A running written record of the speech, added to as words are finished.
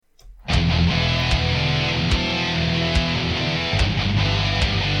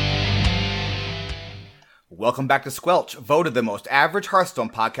Welcome back to Squelch, voted the most average Hearthstone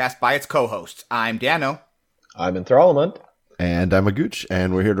podcast by its co-hosts. I'm Dano. I'm Enthrallment. And I'm Agooch,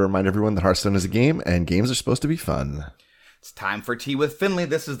 and we're here to remind everyone that Hearthstone is a game, and games are supposed to be fun. It's time for Tea with Finley.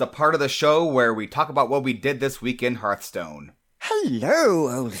 This is the part of the show where we talk about what we did this week in Hearthstone.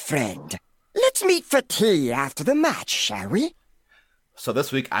 Hello, old friend. Let's meet for tea after the match, shall we? So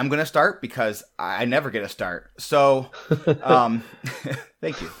this week, I'm going to start because I never get a start. So,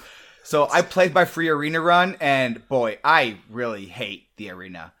 thank you. So I played my free arena run, and boy, I really hate the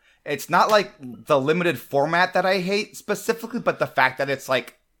arena. It's not like the limited format that I hate specifically, but the fact that it's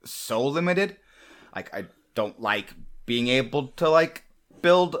like so limited. Like, I don't like being able to like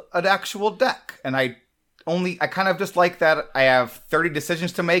build an actual deck, and I kind of just like that I have 30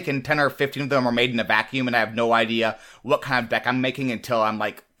 decisions to make, and 10 or 15 of them are made in a vacuum, and I have no idea what kind of deck I'm making until I'm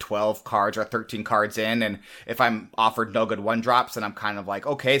like 12 cards or 13 cards in, and if I'm offered no good 1-drops, then I'm kind of like,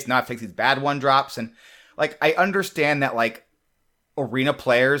 okay, so now I have to take these bad 1-drops, and like, I understand that like arena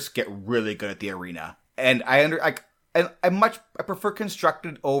players get really good at the arena, and I prefer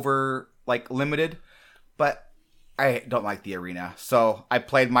constructed over like limited, but I don't like the arena. So I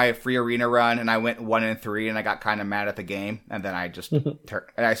played my free arena run, and I went 1-3, and I got kind of mad at the game, and then I just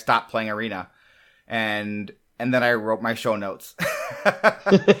I stopped playing arena, and then I wrote my show notes.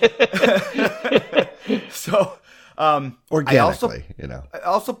 So organically, I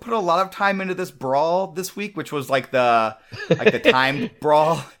also put a lot of time into this brawl this week, which was like the timed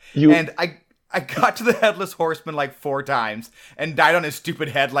brawl, and I got to the Headless Horseman like 4 times and died on his stupid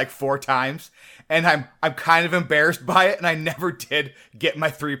head like 4 times. And I'm kind of embarrassed by it, and I never did get my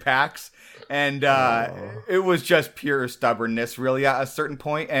 3 packs. And it was just pure stubbornness, really, at a certain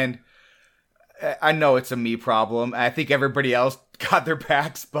point. And I know it's a me problem. I think everybody else got their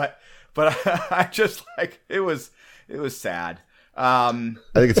packs, but I just like it was sad. I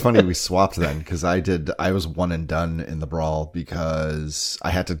think it's funny we swapped then, because I was one and done in the brawl because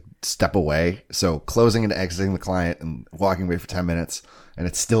I had to step away. So closing and exiting the client and walking away for 10 minutes, and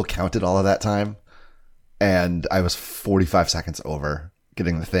it still counted all of that time. And I was 45 seconds over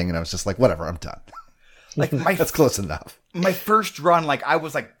getting the thing, and I was just like, whatever, I'm done. Like that's close enough. My first run, like I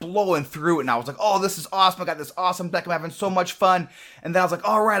was like blowing through it, and I was like, oh, this is awesome. I got this awesome deck. I'm having so much fun. And then I was like,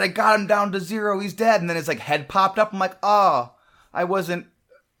 all right, I got him down to 0. He's dead. And then his like head popped up. I'm like, oh, I wasn't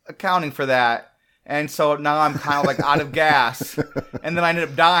accounting for that. And so now I'm kind of like out of gas. And then I ended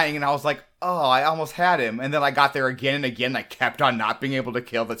up dying, and I was like, oh, I almost had him. And then I got there again and again. And I kept on not being able to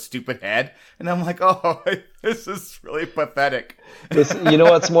kill that stupid head. And I'm like, oh, this is really pathetic. You know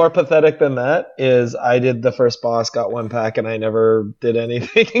what's more pathetic than that is I did the first boss, got 1 pack, and I never did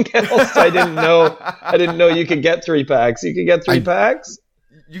anything else. I didn't know you could get 3 packs. You could get 3 packs?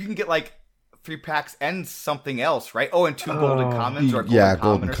 You can get like 3 packs and something else, right? Oh, and 2 golden commons or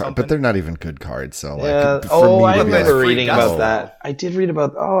golden cards, but they're not even good cards. So yeah. Like, I remember reading about that. I did read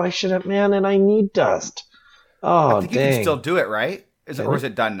about. Oh, I should have, man, and I need dust. Oh, I think you can still do it, right? Or is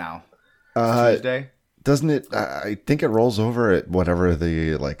it done now? Tuesday. Doesn't it? I think it rolls over at whatever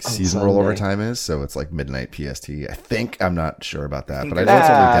the season rollover time is. So it's like midnight PST. I think. I'm not sure about that, but I know it's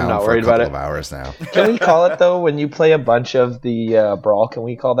only down for a couple of hours now. Can we call it though when you play a bunch of the brawl? Can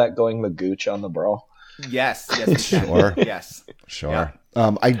we call that going Magooch on the brawl? Yes. Sure. Yes. Sure.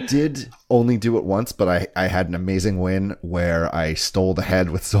 Yeah. I did only do it once, but I had an amazing win where I stole the head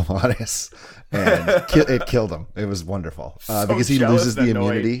with Sylvanas, and it killed him. It was wonderful because he loses the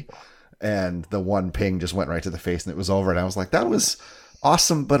immunity. And the 1 ping just went right to the face, and it was over. And I was like, that was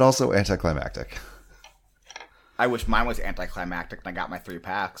awesome, but also anticlimactic. I wish mine was anticlimactic, and I got my 3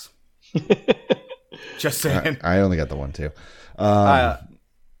 packs. Just saying. I only got the 1 too. I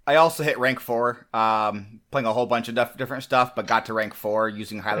also hit rank 4, playing a whole bunch of different stuff, but got to rank 4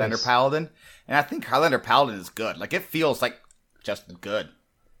 using Highlander Paladin. And I think Highlander Paladin is good. Like, it feels like just good.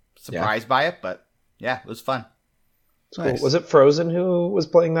 Surprised by it, but yeah, it was fun. Nice. Cool. Was it Frozen who was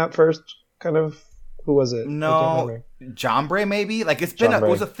playing that first? Kind of. Who was it? No, Jombre maybe. Like it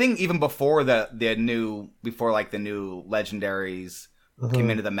was a thing even before the new legendaries came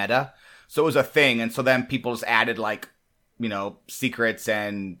into the meta. So it was a thing, and so then people just added like secrets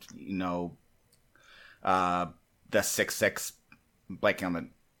and the 6/6, blanking on the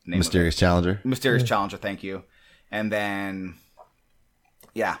name. Mysterious Challenger. Mysterious Challenger. Thank you. And then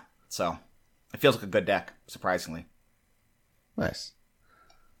so it feels like a good deck, surprisingly. Nice.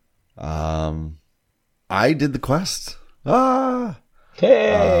 I did the quest.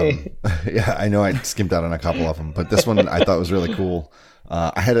 Hey! Yeah, I know I skimped out on a couple of them, but this one I thought was really cool.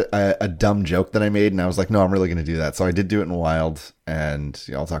 I had a dumb joke that I made, and I was like, no, I'm really going to do that. So I did do it in Wild, and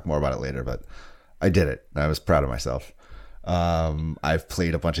I'll talk more about it later, but I did it. I was proud of myself. I've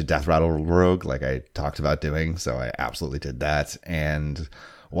played a bunch of Death Rattle Rogue, like I talked about doing, so I absolutely did that. And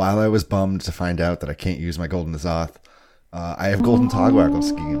while I was bummed to find out that I can't use my Golden Azoth, I have Golden Togwaggle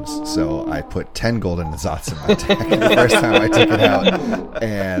schemes, so I put 10 Golden Azoths in my deck the first time I took it out,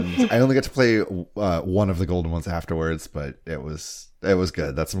 and I only got to play one of the golden ones afterwards, but it was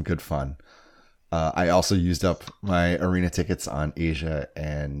good. That's some good fun. I also used up my arena tickets on Asia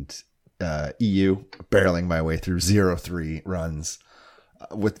and EU, barreling my way through 0-3 runs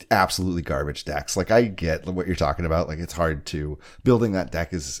with absolutely garbage decks. Like, I get what you're talking about. Like, it's hard to building that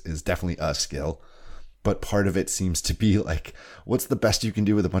deck is definitely a skill, but part of it seems to be like, what's the best you can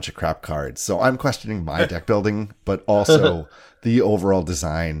do with a bunch of crap cards? So I'm questioning my deck building, but also the overall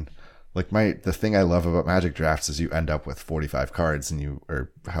design. Like, the thing I love about Magic drafts is you end up with 45 cards or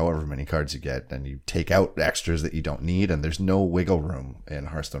however many cards you get, and you take out extras that you don't need, and there's no wiggle room in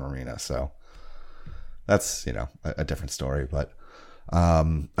Hearthstone Arena. So that's, a different story. But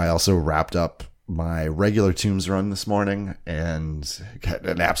I also wrapped up my regular Tombs run this morning and got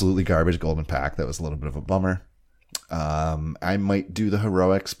an absolutely garbage golden pack. That was a little bit of a bummer. I might do the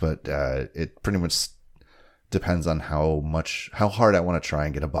heroics, but it pretty much depends on how hard I want to try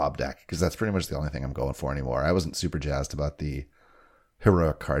and get a Bob deck, because that's pretty much the only thing I'm going for anymore. I wasn't super jazzed about the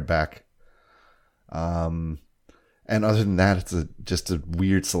heroic card back. And other than that, it's just a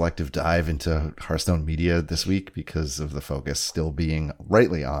weird selective dive into Hearthstone media this week because of the focus still being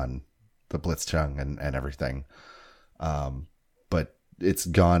rightly on the Blitzchung and everything. But it's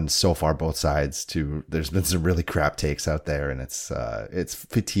gone so far both sides there's been some really crap takes out there, and it's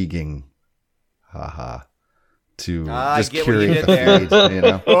fatiguing. To just curate the feed,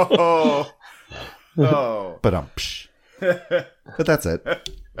 But that's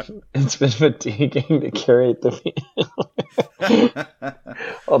it. It's been fatiguing to curate the feed.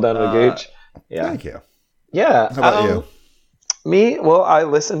 Well done, Magooch. Yeah. Thank you. Yeah. How about you? Me? Well, I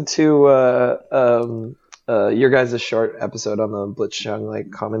listened to your guys' short episode on the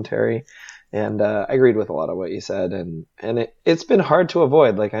Blitzchung commentary, and I agreed with a lot of what you said, and it's been hard to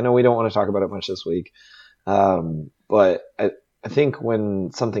avoid. Like, I know we don't want to talk about it much this week, but I think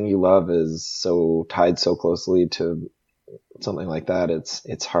when something you love is so tied so closely to something like that,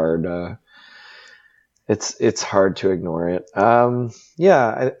 it's hard. It's hard to ignore it.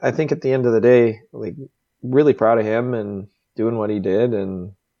 I think at the end of the day, like, really proud of him and doing what he did,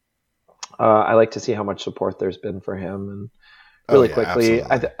 and I like to see how much support there's been for him. And really quickly,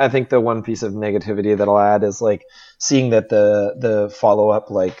 I think the one piece of negativity that I'll add is like seeing that the follow up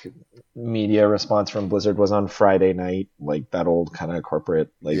media response from Blizzard was on Friday night, like that old kind of corporate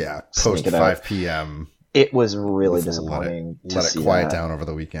post 5 p.m. It was really disappointing. Let it quiet down over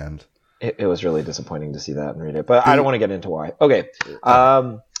the weekend. It was really disappointing to see that and read it, but I don't want to get into why. Okay,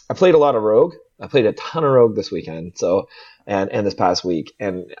 I played a lot of Rogue. I played a ton of Rogue this weekend, and this past week,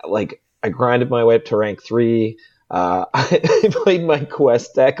 and I grinded my way up to rank 3. I played my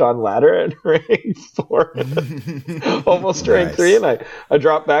quest deck on ladder at rank 4, almost rank 3, and I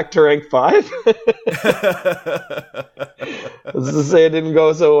dropped back to rank 5. Let's just say it didn't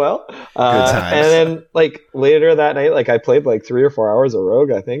go so well. And then later that night, I played 3 or 4 hours of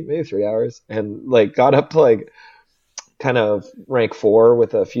Rogue, I think, maybe 3 hours, and got up to kind of rank 4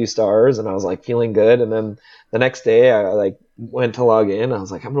 with a few stars, and I was feeling good. And then the next day I went to log in. I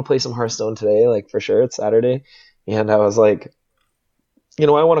was I'm gonna play some Hearthstone today, for sure. It's Saturday. And I was I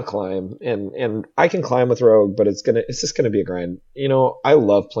want to climb, and I can climb with Rogue, but it's just gonna be a grind. I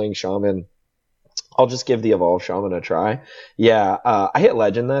love playing Shaman. I'll just give the Evolve Shaman a try. Yeah, I hit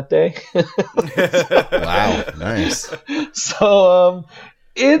Legend that day. Wow, nice. So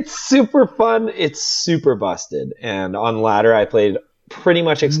it's super fun. It's super busted. And on ladder, I played pretty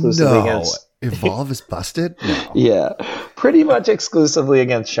much exclusively against... Evolve is busted? No. Yeah, pretty much exclusively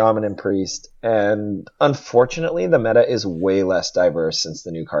against Shaman and Priest. And unfortunately, the meta is way less diverse since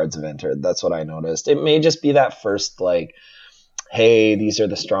the new cards have entered. That's what I noticed. It may just be that first, hey, these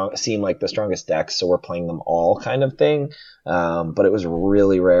are seem like the strongest decks, so we're playing them all kind of thing. But it was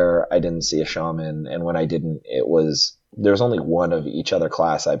really rare I didn't see a Shaman. And when I didn't, there was only one of each other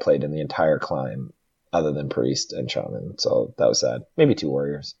class I played in the entire climb other than Priest and Shaman. So that was sad. Maybe 2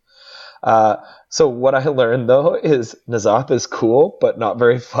 Warriors. So what I learned though is N'Zoth is cool, but not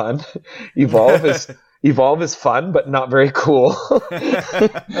very fun. Evolve is fun, but not very cool.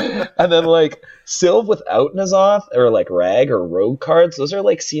 And then Sylve without N'Zoth or Rag or Rogue cards, those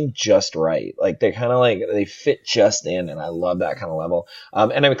are seem just right. They're kind of they fit just in, and I love that kind of level.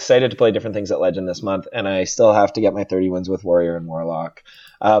 And I'm excited to play different things at Legend this month, and I still have to get my 30 wins with Warrior and Warlock.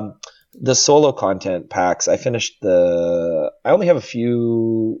 The solo content packs, I only have a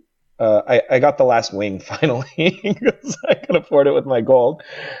few I got the last wing finally because I could afford it with my gold,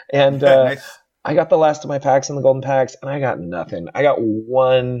 and Nice. I got the last of my packs in the golden packs, and I got nothing. I got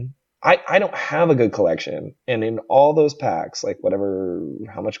one. I don't have a good collection, and in all those packs, like whatever,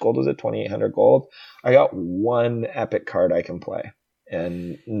 how much gold was it? 2,800 gold. I got one epic card I can play,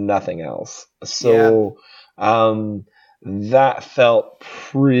 and nothing else. So, that felt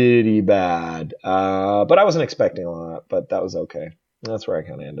pretty bad. But I wasn't expecting a lot, but that was okay. That's where I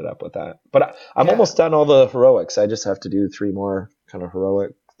kind of ended up with that. But I'm almost done all the heroics. I just have to do 3 more kind of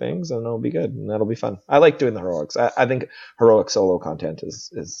heroic things, and it'll be good, and that'll be fun. I like doing the heroics. I think heroic solo content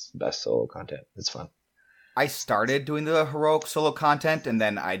is best solo content. It's fun. I started doing the heroic solo content, and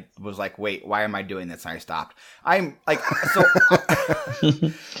then I was like, wait, why am I doing this? And I stopped. I'm like, so,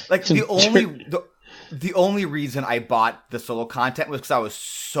 like the only reason I bought the solo content was because I was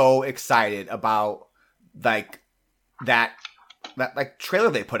so excited about like that like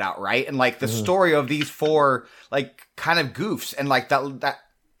trailer they put out, right? And like the story of these 4 like kind of goofs, and like that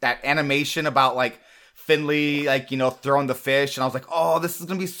animation about like Finley, like, you know, throwing the fish, and I was like, oh, this is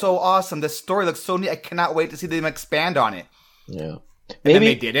gonna be so awesome. This story looks so neat. I cannot wait to see them expand on it. Yeah. Maybe then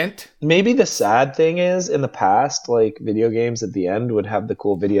they didn't. Maybe the sad thing is, in the past, like video games at the end would have the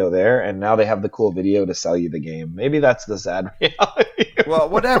cool video there, and now they have the cool video to sell you the game. Maybe that's the sad reality. Well,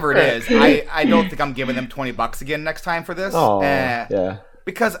 whatever it is, I don't think I'm giving them $20 again next time for this. Oh, yeah.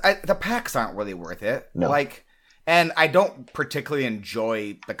 Because the packs aren't really worth it. No. Like, and I don't particularly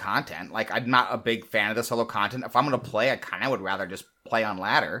enjoy the content. Like, I'm not a big fan of the solo content. If I'm going to play, I kind of would rather just play on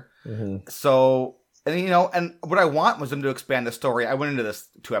ladder. Mm-hmm. So, and you know, and what I want was them to expand the story. I went into this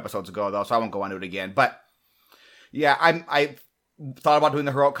 2 episodes ago, though, so I won't go into it again. But, yeah, I thought about doing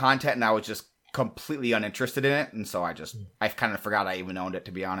the heroic content, and I was just completely uninterested in it. And so I kind of forgot I even owned it,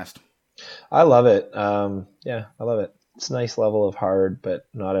 to be honest. I love it. Yeah, I love it. It's a nice level of hard, but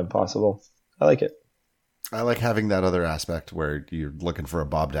not impossible. I like it. I like having that other aspect where you're looking for a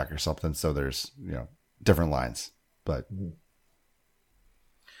Bob deck or something. So there's, you know, different lines, but.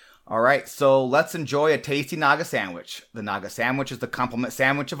 All right. So let's enjoy a tasty Naga sandwich. The Naga sandwich is the complement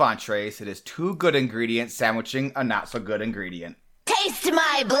sandwich of entrees. It is 2 good ingredients sandwiching a not so good ingredient. Taste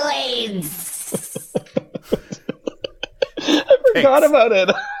my blades! I forgot about it.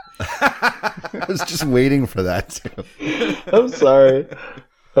 I was just waiting for that too. I'm sorry.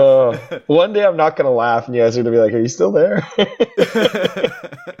 One day I'm not going to laugh, and you guys are going to be like, are you still there?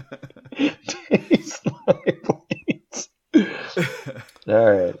 Taste my blades. All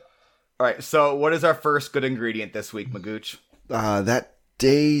right. All right. So what is our first good ingredient this week, Magooch? That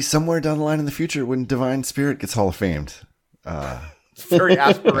day somewhere down the line in the future when Divine Spirit gets Hall of Famed. It's very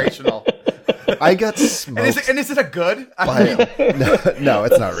aspirational. I got smoked. And is it a good? No,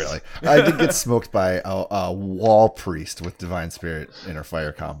 it's not really. I did get smoked by a wall priest with Divine Spirit Inner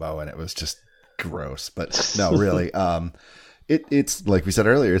Fire combo, and it was just gross. But no, really. It's like we said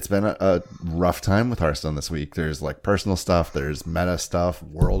earlier, it's been a rough time with Hearthstone this week. There's like personal stuff, there's meta stuff,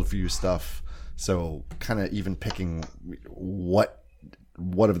 worldview stuff. So kind of even picking what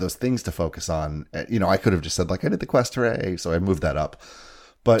of those things to focus on. You know, I could have just said like I did the quest, hooray! So I moved that up.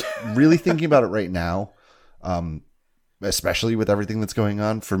 But really thinking about it right now, especially with everything that's going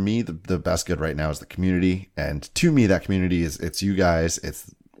on, for me, the best good right now is the community. And to me, that community it's you guys,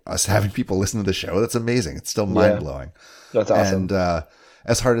 it's us having people listen to the show. That's amazing. It's still mind blowing. That's awesome. And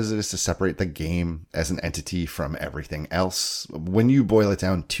as hard as it is to separate the game as an entity from everything else, when you boil it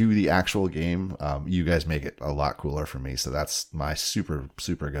down to the actual game, you guys make it a lot cooler for me. So that's my super,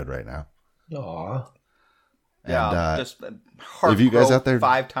 super good right now. Aw. Yeah, just heart if you guys out there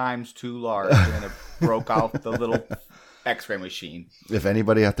 5 times too large, and it broke out the little X-ray machine. If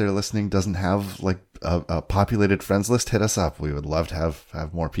anybody out there listening doesn't have like a populated friends list, hit us up. We would love to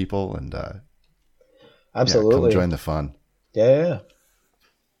have more people and absolutely come join the fun. Yeah.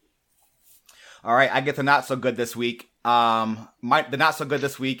 All right, I get the not so good this week. The not so good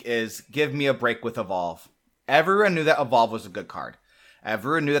this week is Give Me a Break with Evolve. Everyone knew that Evolve was a good card.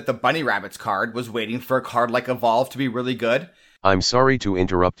 Everyone knew that the Bunny Rabbits card was waiting for a card like Evolve to be really good. I'm sorry to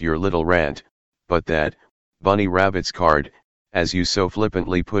interrupt your little rant, but that Bunny Rabbits card, as you so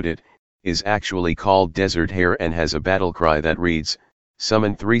flippantly put it, is actually called Desert Hare and has a battle cry that reads,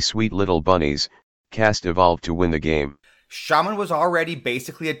 "Summon 3 sweet little bunnies, cast Evolve to win the game." Shaman was already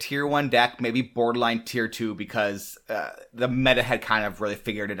basically a tier 1 deck, maybe borderline tier 2, because the meta had kind of really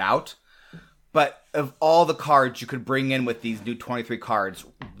figured it out. But of all the cards you could bring in with these new 23 cards,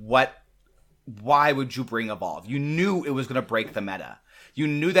 why would you bring Evolve? You knew it was going to break the meta. You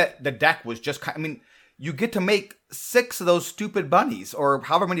knew that the deck was just you get to make 6 of those stupid bunnies, or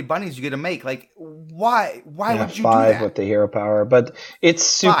however many bunnies you get to make. Like, why would you do 5 that? with the hero power, but it's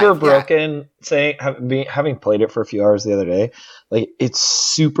super 5, broken. Saying having played it for a few hours the other day, like it's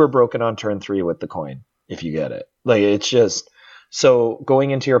super broken on turn 3 with the coin. If you get it, like it's just so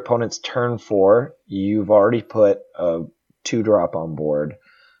going into your opponent's turn 4, you've already put a 2-drop on board,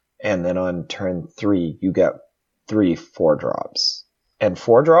 and then on turn 3 you get 3 4-drops, and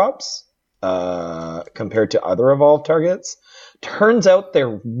 4-drops. Compared to other evolved targets, turns out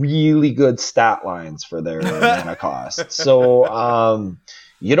they're really good stat lines for their mana cost. So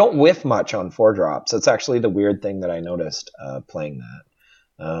you don't whiff much on 4-drops. That's actually the weird thing that I noticed playing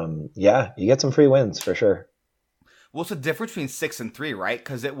that. Yeah, you get some free wins for sure. Well, it's the difference between 6 and 3, right?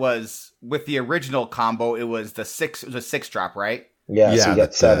 Because it was with the original combo, it was the 6. It was a 6-drop, right? Yeah, so you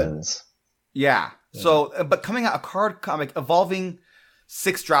get 7s. Yeah. So, but coming out a card comic, evolving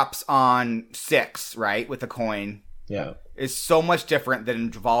 6 drops on 6, right, with a coin, is so much different than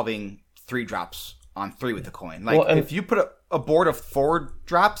evolving 3 drops on 3 with a coin. Like, if you put a board of 4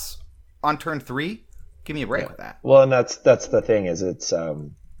 drops on turn 3, give me a break with that. Well, and that's the thing is it's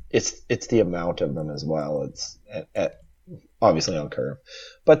the amount of them as well. It's at obviously on curve,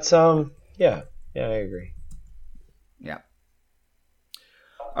 but yeah, I agree. Yeah.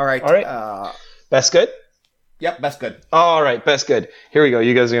 All right. Best good. Yep, best good. All right, best good. Here we go.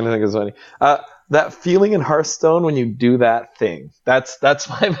 You guys are gonna think it's funny. That feeling in Hearthstone when you do that thing. That's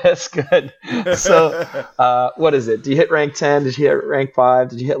my best good. So, what is it? Do you hit rank 10? Did you hit rank 5?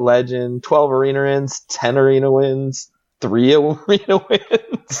 Did you hit legend? 12 arena wins, 10 arena wins, 3 arena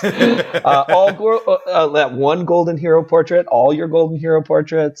wins. That 1 golden hero portrait, all your golden hero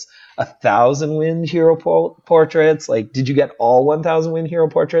portraits, 1,000 win hero portraits. Like, did you get all 1,000 win hero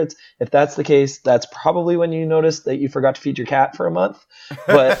portraits? If that's the case, that's probably when you noticed that you forgot to feed your cat for a month.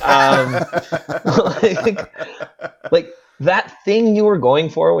 But like that thing you were going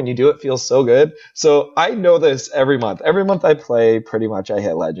for when you do it feels so good. So I know this every month. Every month I play, pretty much I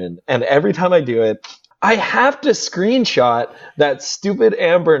hit legend, and every time I do it, I have to screenshot that stupid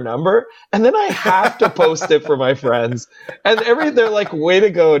Amber number, and then I have to post it for my friends. And they're like, way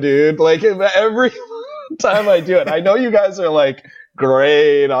to go, dude. Like, every time I do it, I know you guys are like,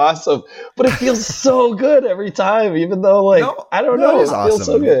 great, awesome. But it feels so good every time, even though, like, I don't know, it feels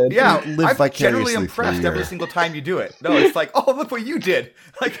so good. Yeah, I'm generally impressed every single time you do it. No, it's like, oh, look what you did.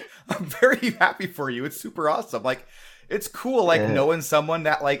 Like, I'm very happy for you. It's super awesome. Like, it's cool, like, knowing someone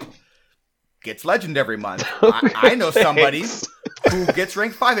that, like, gets legend every month. I know somebody who gets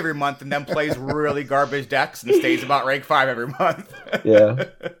rank 5 every month and then plays really garbage decks and stays about rank 5 every month. Yeah.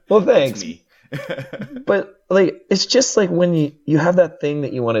 Well, thanks. That's me. But like, it's just like when you have that thing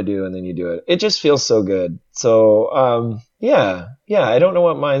that you want to do and then you do it. It just feels so good. So yeah. I don't know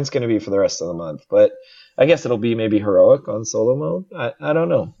what mine's going to be for the rest of the month, but I guess it'll be maybe heroic on solo mode. I don't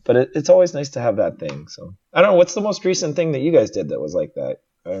know, but it's always nice to have that thing. So I don't know. What's the most recent thing that you guys did that was like that?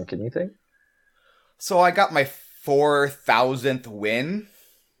 Can you think? So I got my 4,000th win.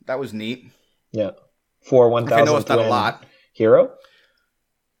 That was neat. Yeah. 1,000th I know it's not a lot. Hero?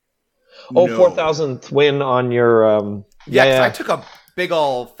 Oh, No. 4,000th win on your... Yeah, 'cause I took a big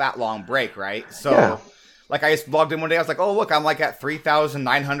old fat long break, right? So, like, I just logged in one day. I was like, oh, look, I'm like at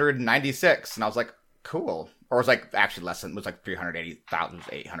 3,996. And I was like, cool. Or it was like, actually less than, it was like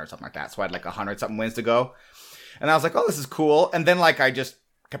 380,800, something like that. So I had like 100-something wins to go. And I was like, oh, this is cool. And then, like, I just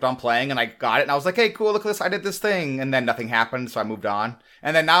kept on playing and I got it. And I was like, hey, cool, look at this. I did this thing. And then nothing happened. So I moved on.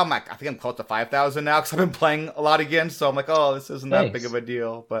 And then now I'm like, I think I'm close to 5,000 now because I've been playing a lot again. So I'm like, oh, this isn't that big of a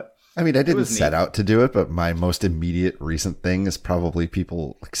deal. But I mean, I didn't set out to do it, but my most immediate recent thing is probably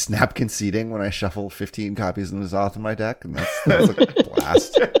people like snap conceding when I shuffle 15 copies of N'Zoth in my deck. And that's like a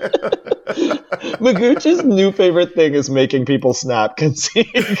blast. Magooch's new favorite thing is making people snap concede.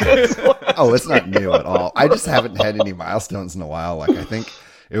 Oh, it's not new at all. I just haven't had any milestones in a while. Like, I think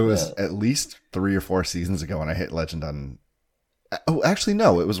it was at least 3 or 4 seasons ago when I hit Legend on... Oh, actually,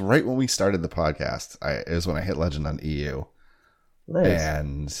 no. It was right when we started the podcast. It was when I hit Legend on EU. Nice.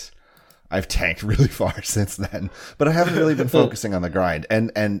 And I've tanked really far since then. But I haven't really been focusing on the grind.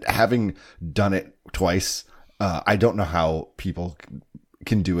 And having done it twice, I don't know how people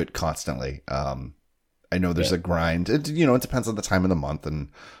can do it constantly. I know there's a grind. It depends on the time of the month and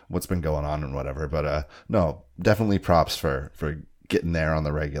what's been going on and whatever. But no, definitely props for getting there on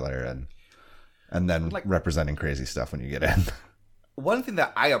the regular and then like, representing crazy stuff when you get in. One thing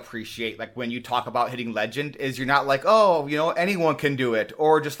that I appreciate, like when you talk about hitting legend, is you're not like, oh, anyone can do it,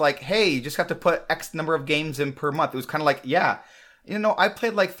 or just like, hey, you just have to put X number of games in per month. It was kind of like, yeah, I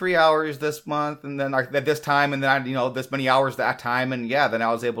played like 3 hours this month, and then at this time, and then this many hours that time, and then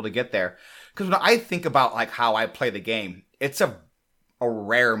I was able to get there. Because when I think about like how I play the game, it's a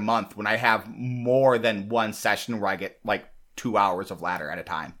rare month when I have more than one session where I get like 2 hours of ladder at a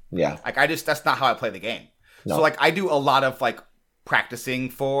time. Yeah. Like that's not how I play the game. No. So like I do a lot of like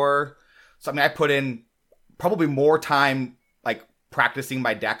practicing so I put in probably more time like practicing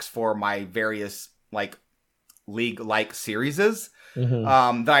my decks for my various like league-like series than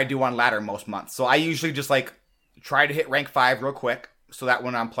I do on ladder most months. So I usually just like try to hit rank 5 real quick so that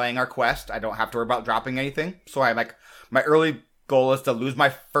when I'm playing our quest, I don't have to worry about dropping anything. So I like my early goal is to lose my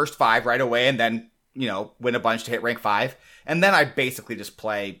first 5 right away and then, win a bunch to hit rank 5. And then I basically just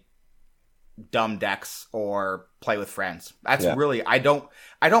play dumb decks or play with friends. That's really, I don't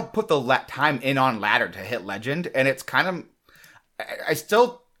put the time in on ladder to hit legend. And it's kind of, I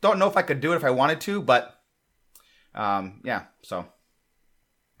still don't know if I could do it if I wanted to, but so.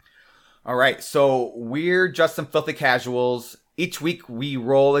 All right. So we're just some filthy casuals. Each week we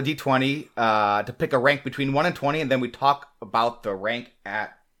roll a d20 to pick a rank between 1 and 20, and then we talk about the rank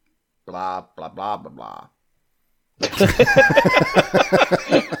at blah, blah, blah, blah, blah.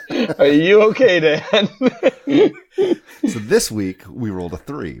 Are you okay, Dan? So this week we rolled a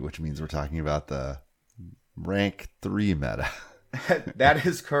 3, which means we're talking about the rank 3 meta. That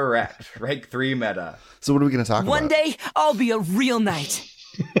is correct. Rank 3 meta. So what are we going to talk about? One day, I'll be a real knight.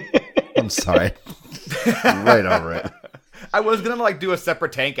 I'm sorry. Right over it. I was going to like do a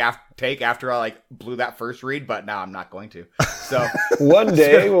separate take after I like blew that first read, but now I'm not going to. So one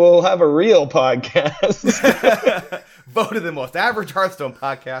day we'll have a real podcast. Voted the most average Hearthstone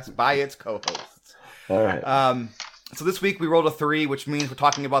podcast by its co-hosts. All right. So this week we rolled a 3, which means we're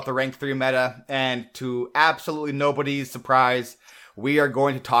talking about the rank 3 meta, and to absolutely nobody's surprise, we are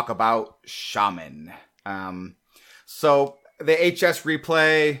going to talk about Shaman. So the HS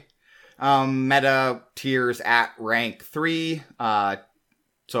replay meta tiers at rank 3.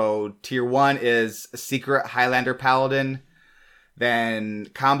 So tier 1 is Secret Highlander Paladin, then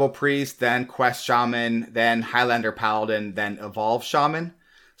Combo Priest, then Quest Shaman, then Highlander Paladin, then Evolve Shaman.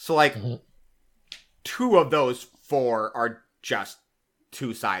 So like 2 of those 4 are just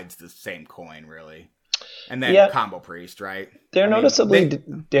 2 sides of the same coin, really. And then Combo Priest, right? They're noticeably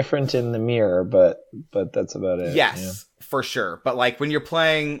different in the mirror, but that's about it. Yes, for sure. But like when you're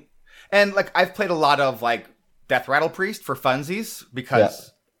playing, and like I've played a lot of like Death Rattle Priest for funsies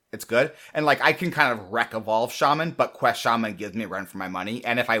because it's good. And like I can kind of wreck Evolve Shaman, but Quest Shaman gives me a run for my money.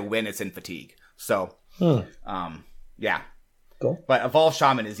 And if I win, it's in fatigue. So, yeah. Cool. But Evolve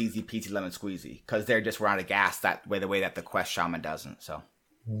Shaman is easy peasy lemon squeezy because they're just run out of gas the way that the Quest Shaman doesn't. So,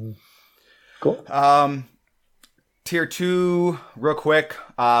 cool. Tier 2, real quick.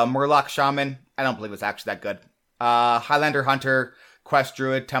 Murloc Shaman. I don't believe it's actually that good. Highlander Hunter, Quest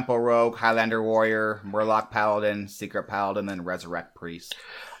Druid, Tempo Rogue, Highlander Warrior, Murloc Paladin, Secret Paladin, then Resurrect Priest.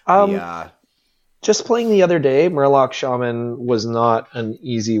 Just playing the other day, Murloc Shaman was not an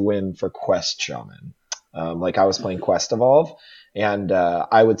easy win for Quest Shaman. Like I was playing Quest Evolve, and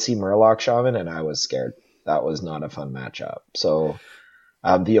I would see Murloc Shaman, and I was scared. That was not a fun matchup. So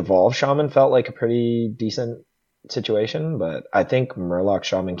the Evolve Shaman felt like a pretty decent situation, but I think Murloc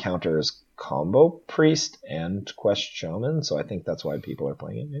Shaman counters Combo Priest and Quest Shaman, so I think that's why people are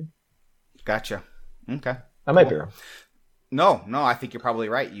playing it. Maybe. Gotcha. Okay. I might be wrong. No, I think you're probably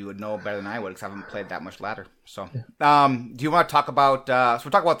right. You would know better than I would because I haven't played that much ladder. So, do you want to talk about? So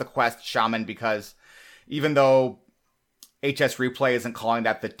we'll talk about the Quest Shaman because even though HS Replay isn't calling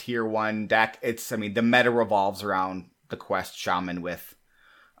that the tier 1 deck, the meta revolves around the Quest Shaman with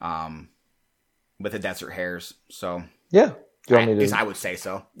the Desert Hares. So yeah, do you want me to? I would say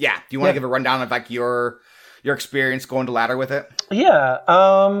so. Yeah. Do you want to give a rundown of like your experience going to ladder with it? Yeah.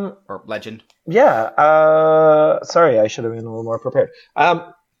 Or legend? Yeah. Sorry, I should have been a little more prepared.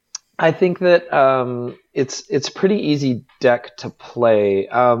 I think that it's a pretty easy deck to play.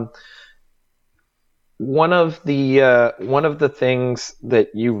 One of the things that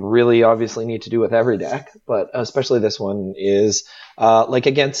you really obviously need to do with every deck, but especially this one, is like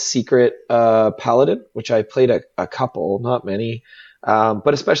against Secret Paladin, which I played a couple, not many,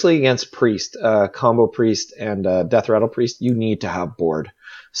 but especially against Priest, Combo Priest and Death Rattle Priest, you need to have board.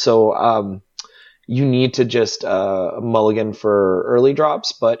 So you need to just mulligan for early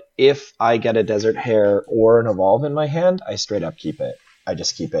drops, but if I get a Desert Hare or an Evolve in my hand, I straight up keep it. I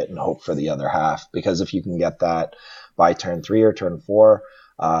just keep it and hope for the other half, because if you can get that by turn 3 or turn 4,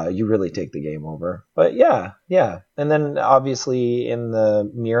 you really take the game over. But yeah. And then obviously in the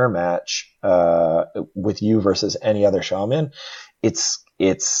mirror match with you versus any other shaman, it's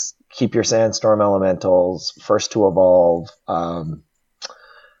keep your Sandstorm Elementals, first to evolve.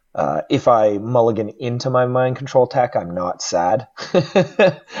 If I mulligan into my mind control tech, I'm not sad.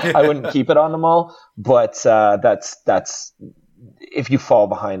 I wouldn't keep it on them all, but that's if you fall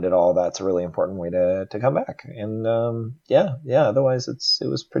behind at all, that's a really important way to come back. And otherwise it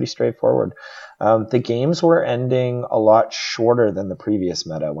was pretty straightforward. The games were ending a lot shorter than the previous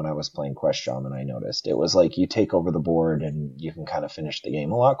meta when I was playing Quest Shaman. I noticed it was like you take over the board and you can kind of finish the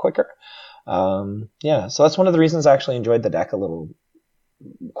game a lot quicker. So that's one of the reasons I actually enjoyed the deck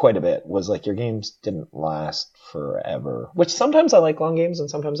quite a bit, was like your games didn't last forever, which sometimes I like long games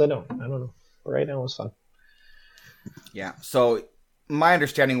and sometimes I don't. I don't know. But right now it was fun. Yeah. So my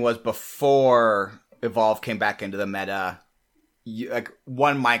understanding was before Evolve came back into the meta, like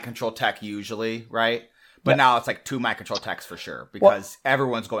one mind control tech usually, right? But now it's like two mind control techs for sure, because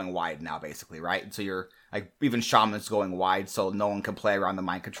everyone's going wide now, basically, right? And so you're like, even Shaman's going wide, so no one can play around the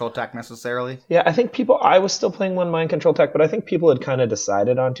mind control tech necessarily. Yeah, I think I was still playing one mind control tech, but I think people had kind of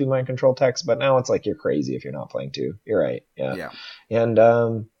decided on two mind control techs, but now it's like you're crazy if you're not playing two. You're right. Yeah. And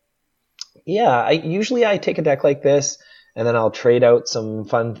I take a deck like this, and then I'll trade out some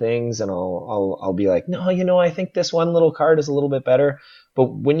fun things, and I'll be like, no, I think this one little card is a little bit better. But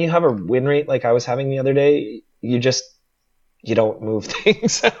when you have a win rate like I was having the other day, you don't move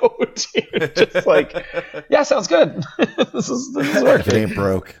things out. You're just like, yeah, sounds good. this is working. If it ain't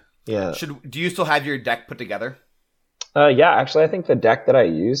broke. Yeah. Do you still have your deck put together? Actually, I think the deck that I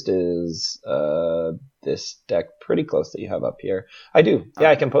used is this deck pretty close that you have up here. I do. Yeah,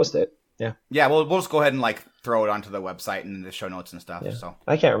 I can post it. Yeah. Yeah, we'll just go ahead and like throw it onto the website and the show notes and stuff. Yeah. So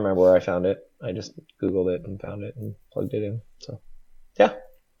I can't remember where I found it. I just Googled it and found it and plugged it in. So yeah.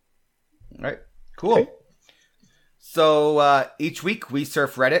 All right. Cool. Okay. So each week we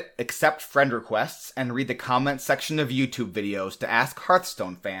surf Reddit, accept friend requests, and read the comments section of YouTube videos to ask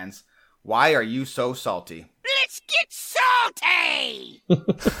Hearthstone fans, why are you so salty? Let's get salty!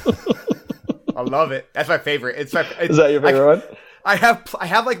 I love it. That's my favorite. Is that your favorite one? I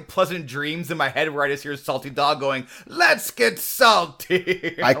have like pleasant dreams in my head where I just hear Salty Dog going, let's get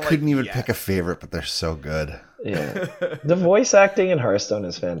salty. I couldn't even pick a favorite, but they're so good. Yeah. The voice acting in Hearthstone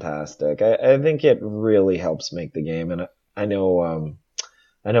is fantastic. I think it really helps make the game. And I know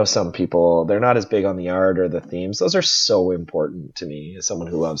some people, they're not as big on the art or the themes. Those are so important to me as someone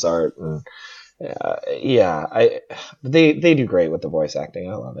who loves art. And they do great with the voice acting.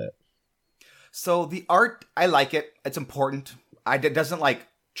 I love it. So the art, I like it. It's important. It doesn't like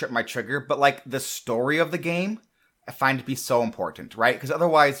trip my trigger, but like the story of the game, I find to be so important, right? Because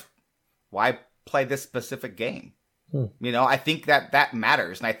otherwise, why play this specific game? I think that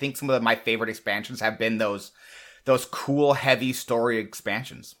matters, and I think some of my favorite expansions have been those cool, heavy story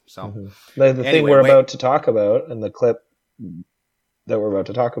expansions. So the thing we're about to talk about, and the clip that we're about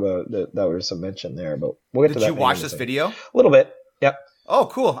to talk about, that was some mention there. But we'll get to that. Did you watch this video? A little bit. Yep. Oh,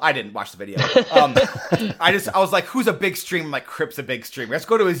 cool. I didn't watch the video. I was like, who's a big streamer? Like, Crip's a big streamer. Let's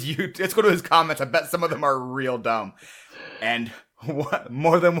go to his YouTube. Let's go to his comments. I bet some of them are real dumb. And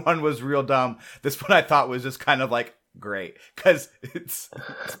more than one was real dumb. This one I thought was just kind of like great because it's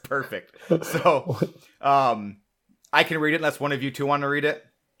perfect. So, I can read it unless one of you two want to read it.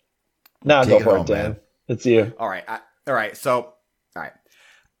 No, go for it, Dan. Man. It's you. All right. So, all right.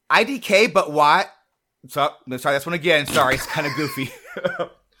 IDK, but why? So, sorry, this one again. Sorry, it's kind of goofy.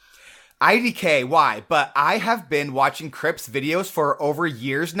 IDK, why? But I have been watching Crip's videos for over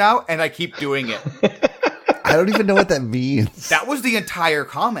years now, and I keep doing it. I don't even know what that means. That was the entire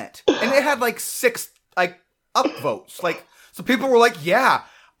comment. And it had like 6 upvotes. So people were like, yeah,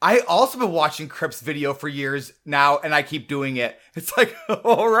 I also been watching Crip's video for years now, and I keep doing it. It's like,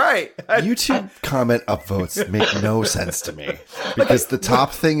 all right. YouTube comment upvotes make no sense to me. Because the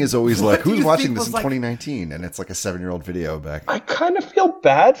top thing is always like, who's watching this in 2019? And it's like a 7-year-old video back. I kind of feel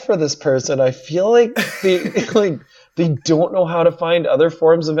bad for this person. I feel like they don't know how to find other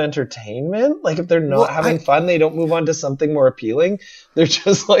forms of entertainment. Like, if they're not having fun, they don't move on to something more appealing. They're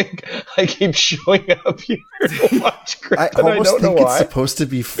just like, I keep showing up here to watch Crip, I almost think it's supposed to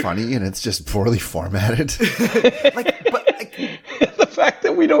be funny, and it's just poorly formatted. The fact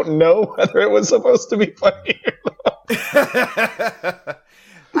that we don't know whether it was supposed to be funny or not.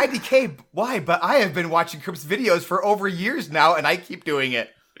 IDK, why? But I have been watching Crip's videos for over years now, and I keep doing it.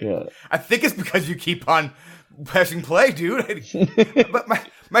 Yeah. I think it's because you keep on pressing play, dude. But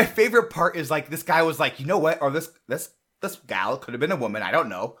my favorite part is like, this guy was like, you know what? Or this gal could have been a woman. I don't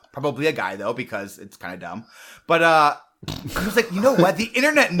know. Probably a guy though, because it's kind of dumb. But I was like, you know what? The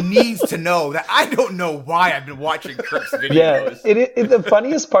internet needs to know that I don't know why I've been watching Crip's videos. Yeah, the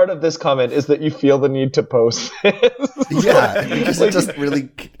funniest part of this comment is that you feel the need to post this. Yeah, because it doesn't really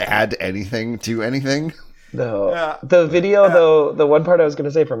add anything to anything. No. Yeah. The video, though, the one part I was going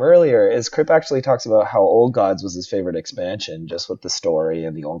to say from earlier is Crip actually talks about how Old Gods was his favorite expansion, just with the story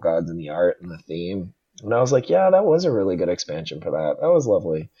and the Old Gods and the art and the theme. And I was like, yeah, that was a really good expansion for that. That was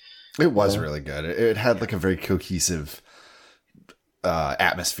lovely. It was really good. It had like a very cohesive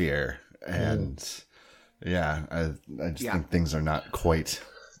atmosphere, and I just think things are not quite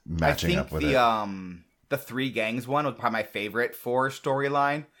matching up with it. The Three Gangs one was probably my favorite for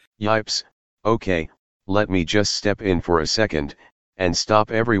storyline. Yipes. Okay, let me just step in for a second, and stop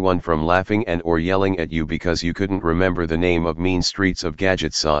everyone from laughing and or yelling at you because you couldn't remember the name of Mean Streets of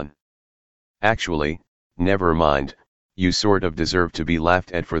Gadget-san. Actually, never mind. You sort of deserve to be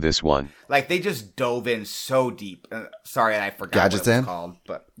laughed at for this one. Like, they just dove in so deep. Sorry, I forgot what it was called.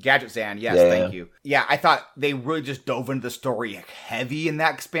 But Gadget-san, yes, thank you. Yeah, I thought they really just dove into the story heavy in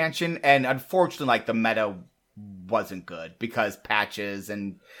that expansion. And unfortunately, like, the meta wasn't good because Patches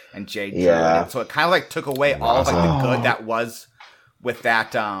and Jay Drew. Yeah. So it kind of, like, took away all of, like, the good that was with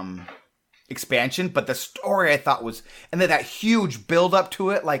that expansion. But the story, I thought, was... And then that huge build-up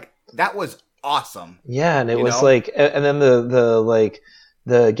to it, like, that was awesome. Yeah, and it was like, and then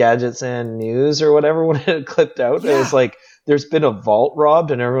the Gadgets and News or whatever, when it clipped out, it was like, there's been a vault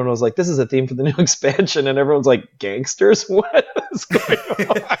robbed, and everyone was like, this is a theme for the new expansion, and everyone's like, gangsters? What is going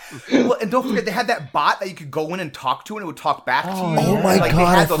on? Well, and don't forget, they had that bot that you could go in and talk to, and it would talk back to you. Oh my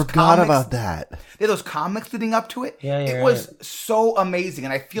God, I forgot about that. They had those comics leading up to it. Yeah, it was so amazing,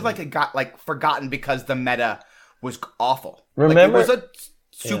 and I feel like it got like forgotten because the meta was awful. Remember, like, it was a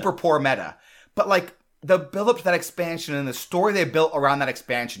super poor meta. But, like, the build-up to that expansion and the story they built around that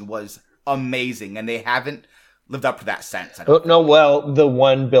expansion was amazing, and they haven't lived up to that since. The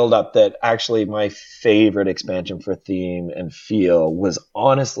one build-up that actually my favorite expansion for theme and feel was,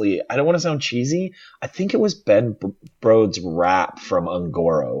 honestly, I don't want to sound cheesy, I think it was Ben Brode's rap from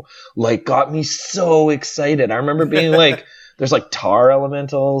Ungoro. Like, got me so excited. I remember being like... There's like tar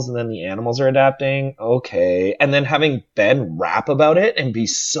elementals, and then the animals are adapting. Okay. And then having Ben rap about it and be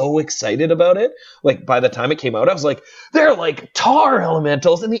so excited about it. Like, by the time it came out, I was like, they're like tar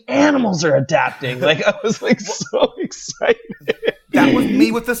elementals and the animals are adapting. Like, I was like so excited. That was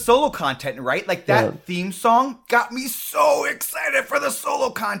me with the solo content, right? Like, that theme song got me so excited for the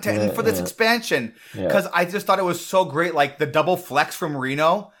solo content and for this expansion. Because I just thought it was so great. Like, the double flex from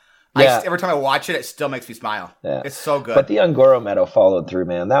Reno. Every time I watch it, it still makes me smile. Yeah. It's so good. But the Ungoro Meadow followed through,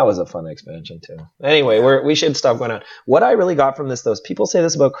 man. That was a fun expansion, too. Anyway, we should stop going on. What I really got from this, though, is people say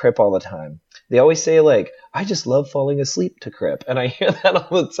this about Crip all the time. They always say, like, I just love falling asleep to Crip. And I hear that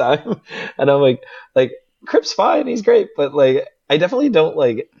all the time. And I'm like, Crip's fine. He's great. But, like, I definitely don't,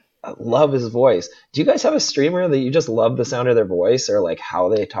 like, love his voice. Do you guys have a streamer that you just love the sound of their voice or, like, how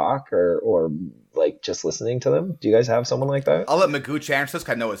they talk or like just listening to them? Do you guys have someone like that? I'll let Magooch answer this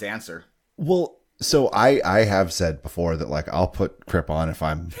because I know his answer. Well, so I have said before that, like, I'll put Crip on if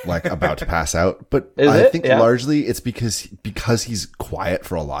I'm like about to pass out, but I think largely it's because he's quiet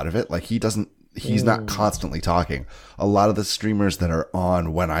for a lot of it. Like, he's not constantly talking. A lot of the streamers that are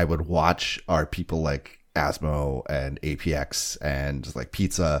on when I would watch are people like Asmo and APX and like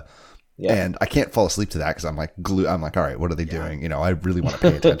Pizza. Yeah. And I can't fall asleep to that because I'm like I'm like, all right, what are they doing? You know, I really want to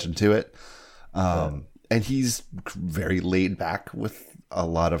pay attention to it. And he's very laid back with a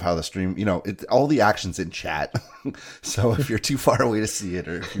lot of how the stream, you know, all the action's in chat. So if you're too far away to see it,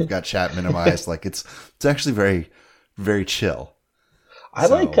 or if you've got chat minimized, like it's actually very, very chill. I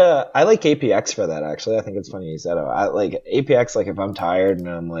like APX for that, actually. I think it's funny you said it. I like APX, like if I'm tired and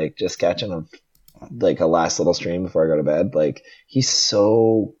I'm like just catching a last little stream before I go to bed, like he's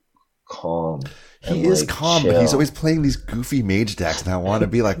so calm. He is calm, chill. But he's always playing these goofy mage decks, and I want to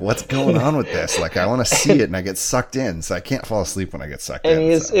be like, what's going on with this? Like, I want to see it, and I get sucked in, so I can't fall asleep when I get sucked in.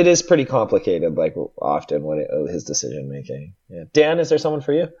 And it is pretty complicated, like, often, his decision-making. Yeah. Dan, is there someone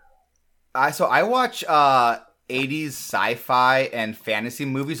for you? So I watch 80s sci-fi and fantasy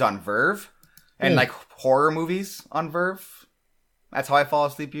movies on Verve, and, like, horror movies on Verve. That's how I fall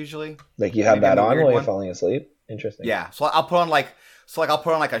asleep, usually. Like, you have that on while you're falling asleep? Interesting. Yeah, so I'll put on, like... I'll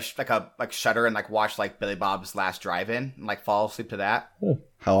put on like a Shudder and like watch like Billy Bob's Last Drive-In and like fall asleep to that.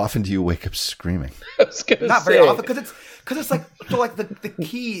 How often do you wake up screaming? Not very often because it's like so like the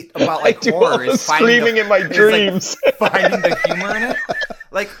key about like horror is screaming in my dreams, like, finding the humor in it.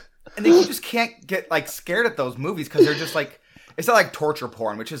 Like, and then you just can't get like scared at those movies because they're just like It's not like torture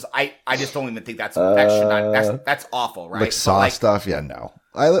porn, which is I just don't even think that's that's awful, right? Like Saw stuff, yeah, no.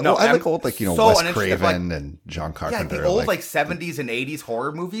 I like old Wes Craven and John Carpenter. Yeah, the old 70s and 80s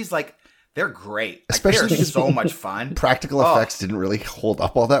horror movies, like they're great. Like, especially they're so much fun. Practical effects didn't really hold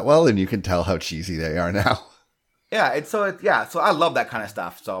up all that well, and you can tell how cheesy they are now. Yeah, so I love that kind of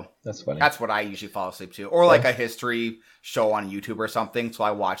stuff. So that's funny. That's what I usually fall asleep to, or like a history show on YouTube or something. So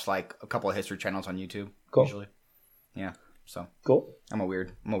I watch like a couple of history channels on YouTube. Cool. Usually, yeah. So cool. I'm a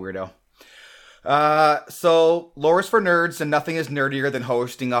weirdo. So lore's for nerds, and nothing is nerdier than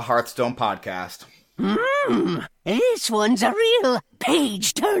hosting a Hearthstone podcast. This one's a real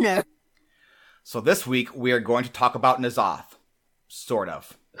page turner. So this week we are going to talk about N'Zoth, sort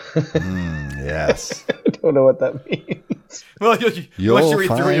of. Yes. I don't know what that means. Well, you'll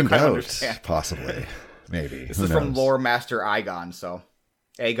find out, possibly, maybe. This is from Lore Master Aegon. So,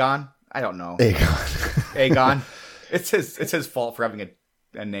 Aegon? I don't know. Aegon. It's his fault for having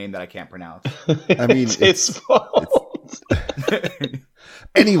a name that I can't pronounce. I mean, it's his fault.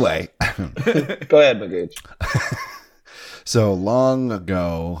 Anyway, go ahead, Magooch. So long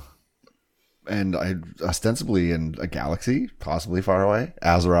ago, and ostensibly in a galaxy, possibly far away,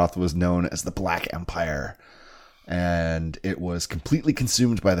 Azeroth was known as the Black Empire, and it was completely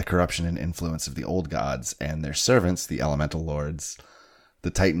consumed by the corruption and influence of the old gods and their servants, the elemental lords. The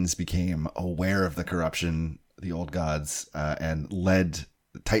Titans became aware of the corruption, the old gods, and led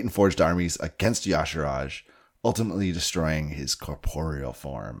Titan-forged armies against Y'Shaarj, ultimately destroying his corporeal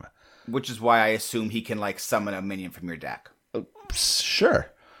form. Which is why I assume he can like summon a minion from your deck.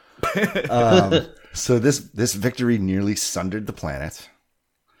 Sure. So this victory nearly sundered the planet.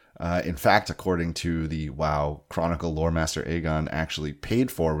 In fact, according to the WoW Chronicle, Lore Master Aegon actually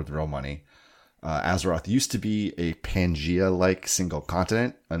paid for with real money. Azeroth used to be a Pangea-like single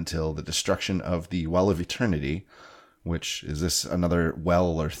continent until the destruction of the Well of Eternity, which is this another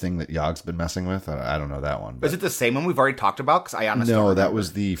well or thing that Yogg's been messing with? I don't know that one. Is it the same one we've already talked about? Because I honestly no, that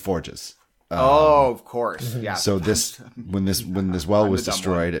was the Forges. Of course, yeah. So when this well was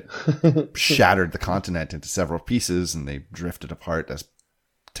destroyed, it shattered the continent into several pieces, and they drifted apart as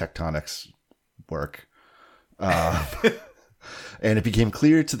tectonics work. And it became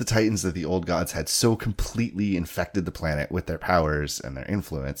clear to the Titans that the old gods had so completely infected the planet with their powers and their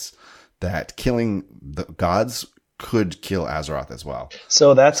influence that killing the gods could kill Azeroth as well.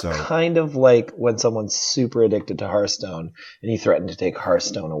 So that's kind of like when someone's super addicted to Hearthstone and you threaten to take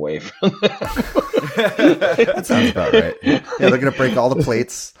Hearthstone away from them. That sounds about right. Yeah, they're going to break all the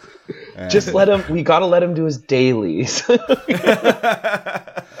plates. Just let him, we got to let him do his dailies.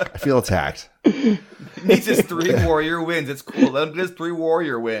 I feel attacked. He needs his 3 warrior wins. It's cool. Let him get his 3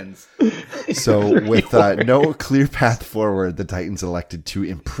 warrior wins. So with no clear path forward, the Titans elected to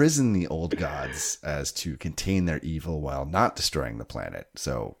imprison the old gods as to contain their evil while not destroying the planet.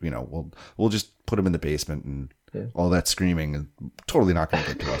 So, we'll just put them in the basement, and all that screaming is totally not going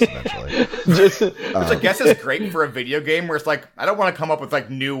to get to us eventually. Which I guess is great for a video game where it's like, I don't want to come up with like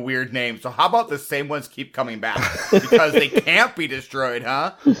new weird names. So how about the same ones keep coming back? Because they can't be destroyed,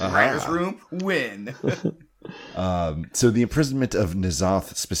 huh? Writer's room, win. So the imprisonment of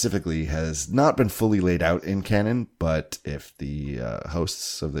N'Zoth specifically has not been fully laid out in canon, but if the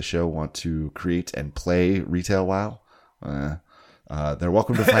hosts of the show want to create and play retail WoW, they're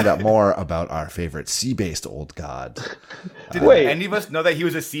welcome to find out more about our favorite sea-based old god. Did any of us know that he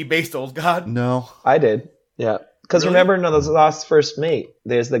was a sea-based old god? No. I did, yeah. Because remember N'Zoth's first mate,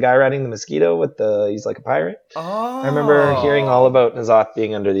 there's the guy riding the mosquito he's like a pirate. Oh. I remember hearing all about N'Zoth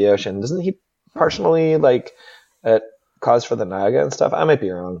being under the ocean. Doesn't he partially cause for the Naga and stuff? I might be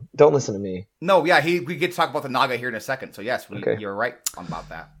wrong. Don't listen to me. No, yeah, we get to talk about the Naga here in a second. So yes, you're right about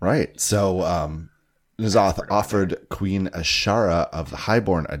that. Right. So N'Zoth offered Queen Azshara of the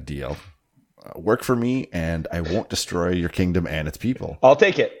Highborn a deal. Work for me, and I won't destroy your kingdom and its people. I'll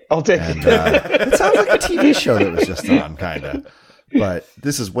take it. It sounds like a TV show that was just on, kind of. But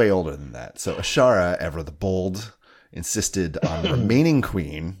this is way older than that. So Azshara, ever the bold, insisted on remaining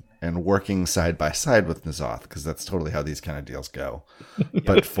queen and working side by side with N'Zoth, because that's totally how these kind of deals go.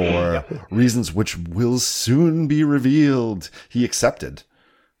 But for reasons which will soon be revealed, he accepted.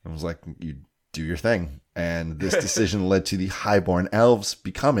 I was like, you do your thing. And this decision led to the Highborn elves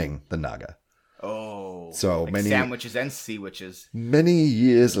becoming the Naga. Oh, so like many sandwiches and sea witches. Many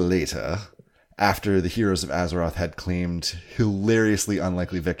years later, after the heroes of Azeroth had claimed hilariously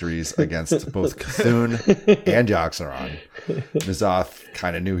unlikely victories against both Cthulhu and Yogg-Saron, N'Zoth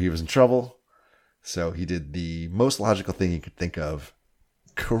kind of knew he was in trouble, so he did the most logical thing he could think of: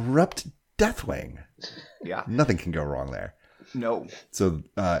 corrupt Deathwing. Yeah, nothing can go wrong there. No. So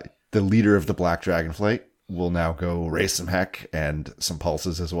the leader of the Black Dragonflight will now go raise some heck and some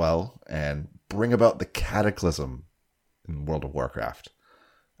pulses as well and bring about the cataclysm in World of Warcraft.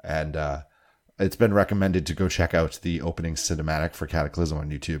 And it's been recommended to go check out the opening cinematic for Cataclysm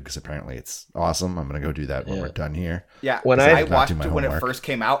on YouTube because apparently it's awesome. I'm going to go do that when we're done here. Yeah, When I I watched it when it first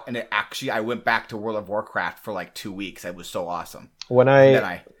came out, and I went back to World of Warcraft for like 2 weeks. It was so awesome. When Then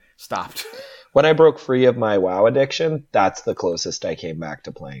I stopped. When I broke free of my WoW addiction, that's the closest I came back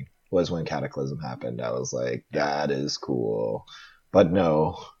to playing, was when Cataclysm happened. I was like, that is cool. But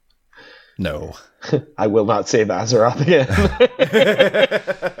no, I will not save Azeroth again.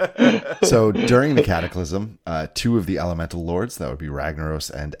 So during the Cataclysm, two of the Elemental Lords, that would be Ragnaros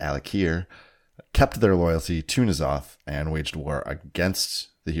and Alakir, kept their loyalty to N'Zoth and waged war against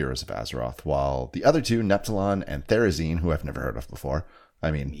the heroes of Azeroth, while the other two, Neptulon and Therazine, who I've never heard of before, I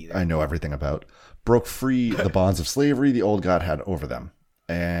mean, I know everything about, broke free the bonds of slavery the old god had over them.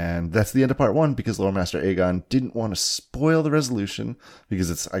 And that's the end of part 1 because Lore Master Aegon didn't want to spoil the resolution because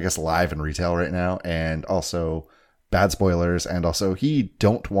it's, I guess, live in retail right now. And also bad spoilers. And also he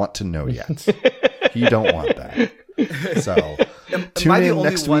don't want to know yet. He don't want that. So tune in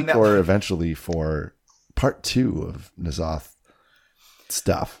next week or eventually for part 2 of N'Zoth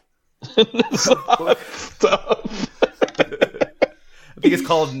stuff. I think it's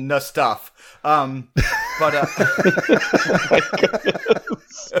called Stuff. But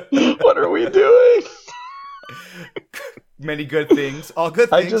What are we doing? Many good things. All good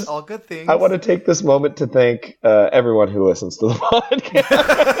things. All good things. I want to take this moment to thank everyone who listens to the podcast.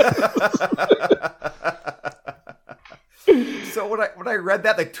 So when I read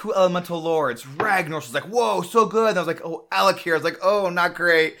that, like 2 Elemental Lords, Ragnaros was like, whoa, so good. And I was like, oh, Alakir. I was like, oh, not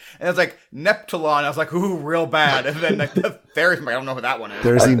great. And it was like Neptulon. I was like, ooh, real bad. And then like Therazine, I don't know who that one is.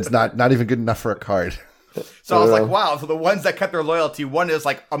 Therazine's not even good enough for a card. So I was like, wow. So the ones that kept their loyalty, one is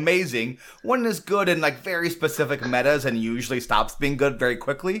like amazing, one is good in like very specific metas and usually stops being good very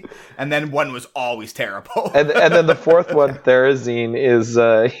quickly, and then one was always terrible. and then the fourth one, Therazine, is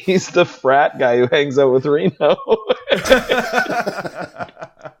he's the frat guy who hangs out with Reno.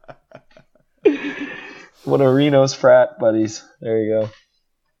 One of Reno's frat buddies. There you go.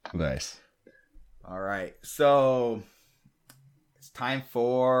 Nice. All right, so it's time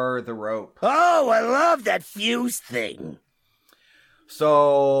for the rope. Oh, I love that fuse thing.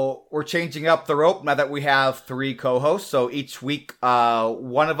 So we're changing up the rope now that we have 3 co-hosts. So each week,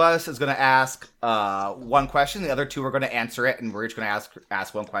 one of us is going to ask one question. The other 2 are going to answer it, and we're each going to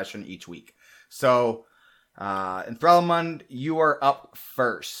ask one question each week. So, Enthrallmund, you are up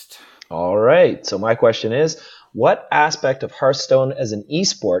first. All right. So my question is, what aspect of Hearthstone as an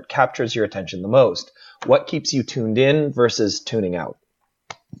esport captures your attention the most? What keeps you tuned in versus tuning out?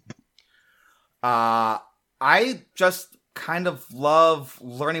 I just kind of love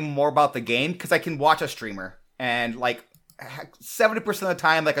learning more about the game because I can watch a streamer, and like 70% of the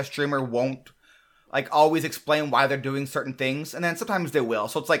time, like a streamer won't like always explain why they're doing certain things, and then sometimes they will.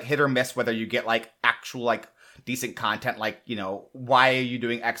 So it's like hit or miss whether you get like actual like decent content, like, you know, why are you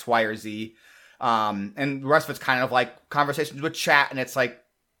doing X, Y, or Z? And the rest of it's kind of like conversations with chat, and it's like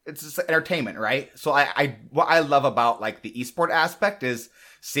it's just entertainment, right? So what I love about like the esport aspect is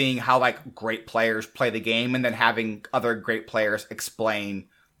seeing how like great players play the game and then having other great players explain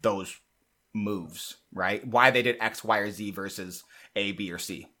those moves, right? Why they did X, Y, or Z versus A, B, or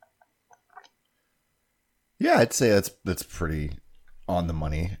C. Yeah, I'd say that's pretty on the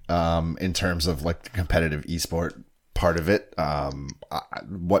money in terms of like the competitive esport part of it.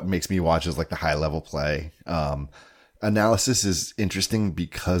 What makes me watch is like the high level play. Analysis is interesting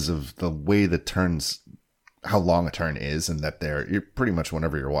because of the way the turns, how long a turn is, and that you're pretty much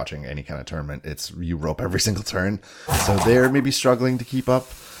whenever you're watching any kind of tournament, it's you rope every single turn. So they're maybe struggling to keep up,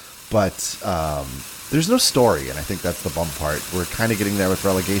 but there's no story, and I think that's the bum part. We're kind of getting there with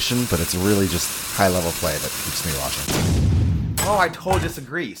relegation, but it's really just high level play that keeps me watching. Oh, I totally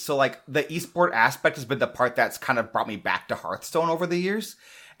disagree. So like the esport aspect has been the part that's kind of brought me back to Hearthstone over the years,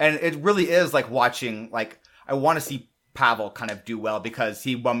 and it really is like watching, like I want to see Pavel kind of do well because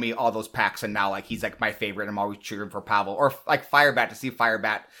he won me all those packs, and now like he's like my favorite. I'm always cheering for Pavel, or like Firebat, to see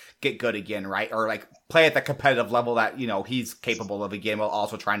Firebat get good again, right? Or like play at the competitive level that, you know, he's capable of again while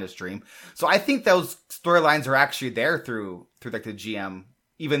also trying to stream. So I think those storylines are actually there through like the GM,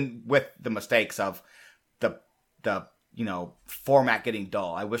 even with the mistakes of the you know, format getting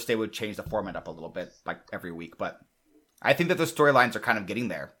dull. I wish they would change the format up a little bit like every week, but I think that the storylines are kind of getting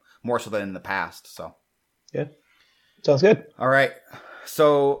there more so than in the past. So yeah. Sounds good. All right.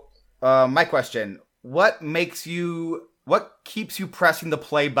 So, my question, what keeps you pressing the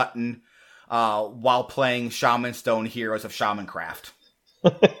play button while playing Shaman Stone Heroes of Shamancraft?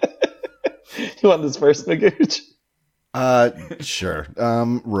 You want this first, Magooch? Sure.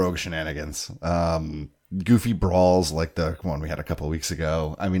 Rogue shenanigans. Goofy brawls like the one we had a couple of weeks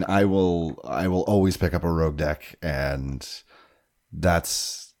ago. I mean, I will always pick up a rogue deck, and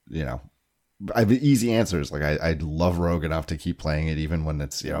that's, I have easy answers. Like I love rogue enough to keep playing it even when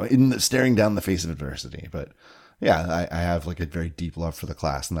it's, staring down the face of adversity. But yeah, I have like a very deep love for the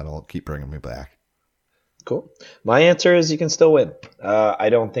class, and that'll keep bringing me back. Cool. My answer is you can still win. I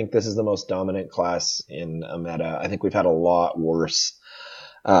don't think this is the most dominant class in a meta. I think we've had a lot worse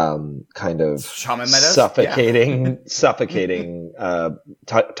kind of Shaman metas? suffocating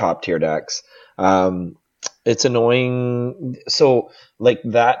top tier decks. It's annoying. So like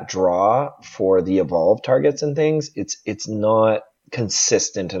that draw for the evolve targets and things, it's not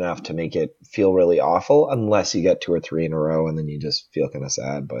consistent enough to make it feel really awful unless you get 2 or 3 in a row and then you just feel kind of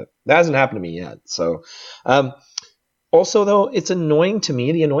sad. But that hasn't happened to me yet. So also though, it's annoying to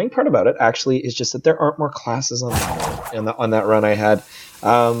me. The annoying part about it actually is just that there aren't more classes on on that run I had.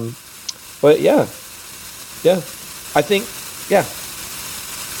 But yeah, I think,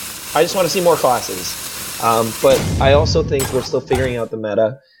 I just want to see more classes. But I also think we're still figuring out the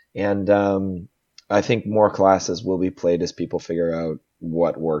meta, and I think more classes will be played as people figure out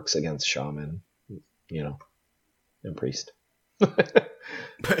what works against Shaman, and Priest.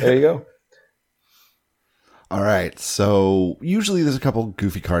 There you go. All right, so usually there's a couple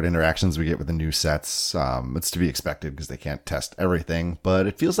goofy card interactions we get with the new sets. It's to be expected because they can't test everything, but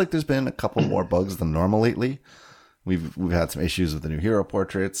it feels like there's been a couple more bugs than normal lately. We've had some issues with the new hero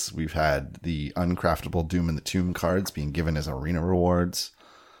portraits. We've had the uncraftable Doom in the Tomb cards being given as arena rewards.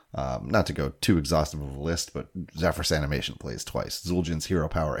 Not to go too exhaustive of a list, but Zephyr's animation plays twice. Zul'jin's hero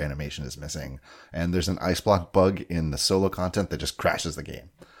power animation is missing. And there's an ice block bug in the solo content that just crashes the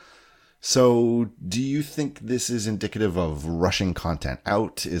game. So do you think this is indicative of rushing content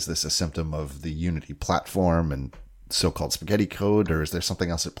out? Is this a symptom of the Unity platform and so-called spaghetti code? Or is there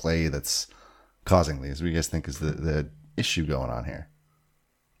something else at play that's causing these? What do you guys think is the issue going on here?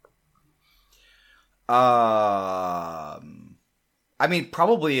 I mean,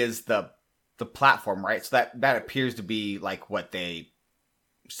 probably is the platform, right? So that appears to be like what they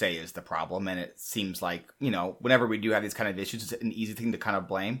say is the problem, and it seems like, whenever we do have these kind of issues, it's an easy thing to kind of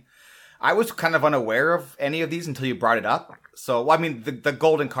blame. I was kind of unaware of any of these until you brought it up. So, I mean, the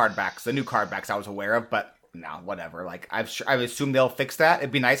golden card backs, the new card backs I was aware of, but no, whatever. Like, I assume they'll fix that.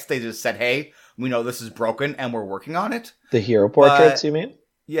 It'd be nice if they just said, hey, we know this is broken and we're working on it. The hero portraits, you mean?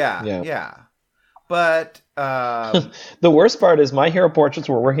 Yeah. But the worst part is my hero portraits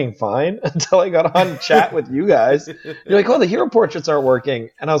were working fine until I got on chat with you guys. You're like, oh, the hero portraits aren't working.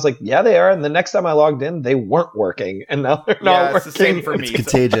 And I was like, yeah, they are. And the next time I logged in, they weren't working. And now they're not working. It's the same for me. It's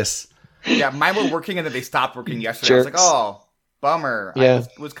contagious. Yeah, mine were working and then they stopped working yesterday. Jerks. I was like, oh, bummer. Yeah.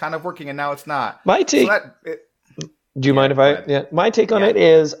 I was kind of working and now it's not. My take... Do you mind if I... Yeah. My take on it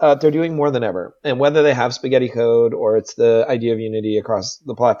is they're doing more than ever. And whether they have spaghetti code or it's the idea of Unity across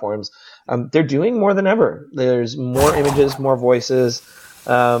the platforms, they're doing more than ever. There's more images, more voices,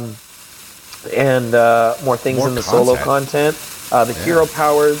 and more things more in the solo content. The hero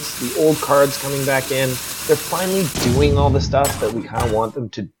powers, the old cards coming back in. They're finally doing all the stuff that we kind of want them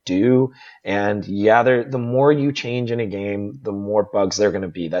to do. And the more you change in a game, the more bugs there are going to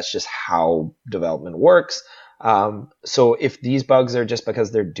be. That's just how development works. So if these bugs are just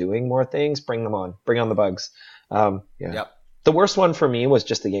because they're doing more things, bring them on. Bring on the bugs. Yep. The worst one for me was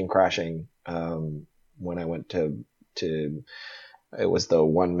just the game crashing when I went to it was the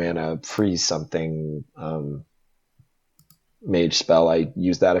 1 mana freeze something mage spell. I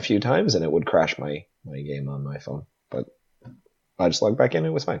used that a few times and it would crash my game on my phone. But I just logged back in and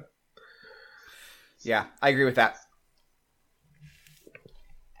it was fine. Yeah, I agree with that.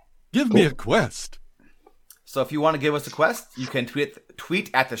 Give me a quest. So if you want to give us a quest, you can tweet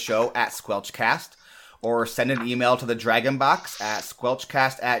at the show at SquelchCast or send an email to the Dragon Box at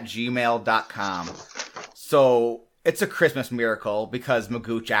squelchcast@gmail.com. So it's a Christmas miracle because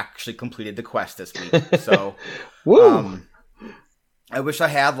Magooch actually completed the quest this week. So I wish I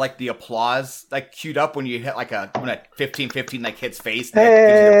had like the applause like queued up when you hit like when a 15-15 like hits face and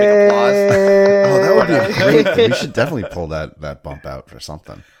gives you a big applause. Oh, that would be great. We should definitely pull that bump out for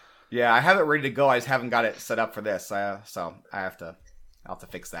something. Yeah, I have it ready to go. I just haven't got it set up for this, so I'll have to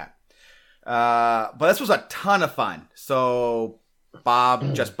fix that. But this was a ton of fun. So Bob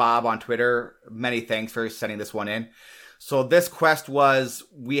on Twitter, many thanks for sending this one in. So this quest was,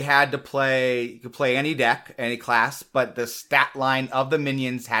 we had to play, you could play any deck, any class, but the stat line of the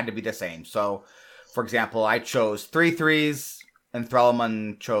minions had to be the same. So, for example, I chose 3 3s, and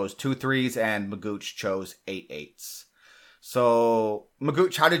Threlman chose 2 3s, and Magooch chose 8 8s. So,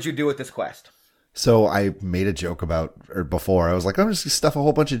 Magooch, how did you do with this quest? So I made a joke before. I was like, I'm just going to stuff a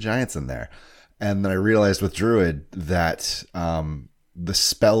whole bunch of giants in there. And then I realized with Druid that the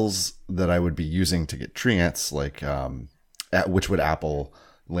spells that I would be using to get treants, like Witchwood Apple,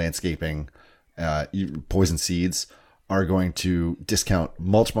 Landscaping, Poison Seeds, are going to discount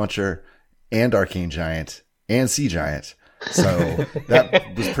Mulch Muncher and Arcane Giant and Sea Giant. So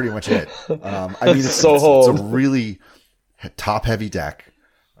that was pretty much it. I mean, it's a really top-heavy deck.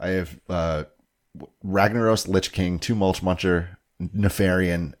 I have Ragnaros, Lich King, 2 Mulch Muncher,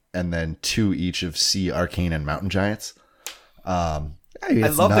 Nefarian, and then 2 each of Sea, Arcane, and Mountain Giants. I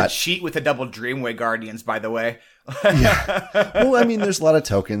love the cheat with the double Dreamway Guardians, by the way. Yeah. Well, I mean, there's a lot of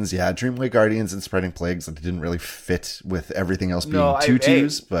tokens. Yeah, Dreamway Guardians and Spreading Plagues that didn't really fit with everything else being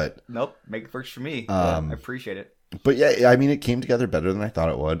 2/2s, but... Nope, make it work for me. I appreciate it. But yeah, I mean, it came together better than I thought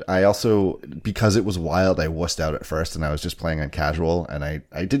it would. I also, because it was wild, I wussed out at first, and I was just playing on casual, and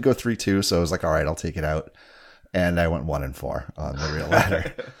I did go 3-2, so I was like, all right, I'll take it out. And I went 1-4 on the real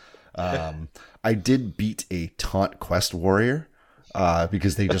ladder. I did beat a Taunt Quest Warrior,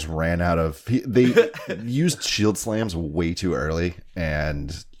 because they just ran out of... They used Shield Slams way too early,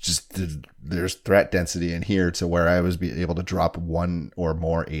 and there's threat density in here to where I was able to drop 1 or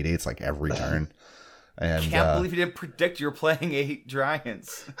more 8/8s like every turn. And, can't believe you didn't predict you were playing 8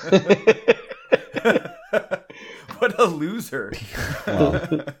 Giants. What a loser.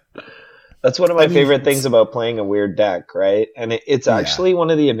 That's one of my favorite things about playing a weird deck, right? And it's actually one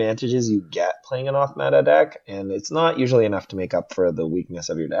of the advantages you get playing an off-meta deck, and it's not usually enough to make up for the weakness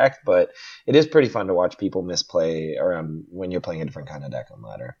of your deck, but it is pretty fun to watch people misplay around when you're playing a different kind of deck on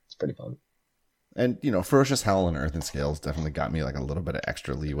ladder. It's pretty fun. And, Ferocious Howl and Earthen Scales definitely got me like a little bit of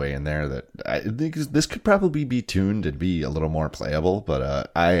extra leeway in there that I think this could probably be tuned and be a little more playable,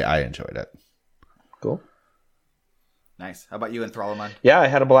 but I enjoyed it. Cool. Nice. How about you and Thrallman? Yeah, I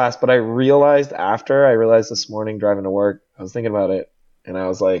had a blast, but I realized this morning driving to work, I was thinking about it, and I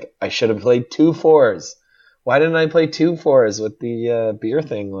was like, I should have played 2 4s. Why didn't I play 2 4s with the beer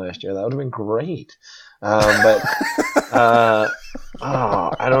thing last year? That would have been great. But I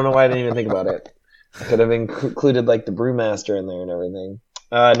don't know why I didn't even think about it. I could have included like the Brewmaster in there and everything.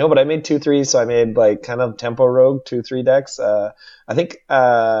 No, but I made 2 3s, so I made like kind of tempo rogue 2 3 decks. I think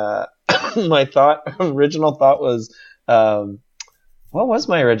my original thought was, what was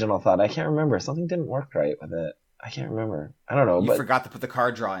my original thought? I can't remember. Something didn't work right with it. I can't remember. I don't know. You forgot to put the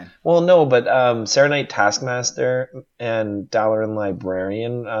card draw in. Well, no, but Serenite Taskmaster and Dalaran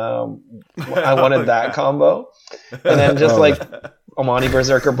Librarian, I wanted that combo. And then just like Amani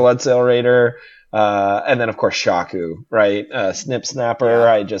Berserker, Bloodsail Raider, and then of course Shaku, right? Snip Snapper.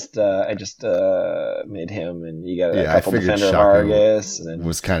 Yeah. I just made him, and you got a couple Defender of Argus. And then...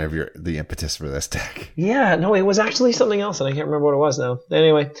 was kind of the impetus for this deck. Yeah, no, it was actually something else, and I can't remember what it was now.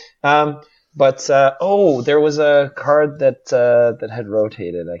 Anyway, but there was a card that had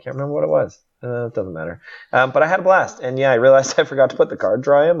rotated. I can't remember what it was. It doesn't matter. But I had a blast, and yeah, I realized I forgot to put the card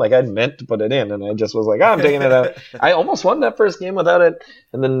draw in. Like I'd meant to put it in, and I just was like, I'm taking it out. I almost won that first game without it,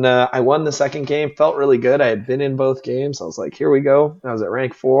 and then I won the second game. Felt really good. I had been in both games. I was like, here we go. I was at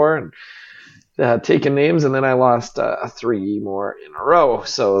rank 4 and taking names, and then I lost 3 more in a row.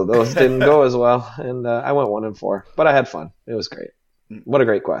 So those didn't go as well, and I went 1-4. But I had fun. It was great. What a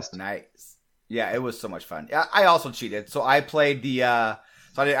great quest. Nice. Yeah, it was so much fun. Yeah, I also cheated. So I played the...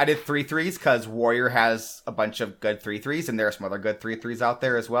 So I did 3 3s because Warrior has a bunch of good 3 3s, and there are some other good 3 3s out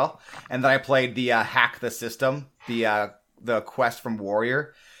there as well. And then I played the Hack the System, the quest from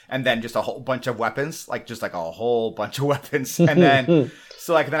Warrior, and then just a whole bunch of weapons, like a whole bunch of weapons. And then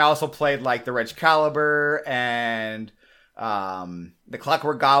then I also played like the Reg Caliber and the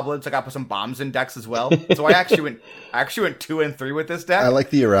Clockwork Goblins. I got put some bombs in decks as well. So I actually went 2 and 3 with this deck. I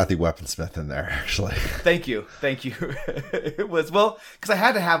like the Arathi Weaponsmith in there, actually. Thank you. It was, because I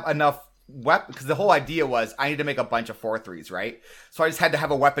had to have enough weapon, because the whole idea was I need to make a bunch of 4 3s, right? So I just had to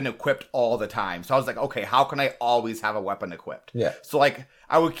have a weapon equipped all the time. So I was like, okay, how can I always have a weapon equipped? Yeah. So like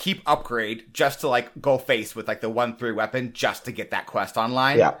I would keep upgrade just to like go face with like the 1/3 weapon just to get that quest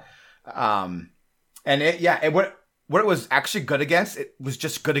online. Yeah. And it went. What it was actually good against, it was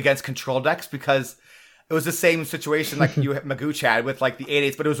just good against control decks, because it was the same situation like Magooch had with like the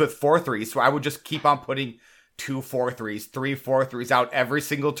 8/8s, but it was with 4 3s. So I would just keep on putting 2 4 3s, 3 4 3s out every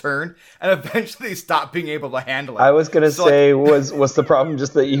single turn, and eventually stop being able to handle it. I was gonna say, was the problem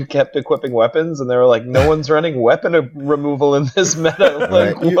just that you kept equipping weapons, and they were like, no one's running weapon removal in this meta?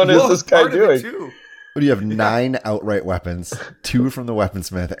 Like, what is this guy doing? What do you have? 9 outright weapons, 2 from the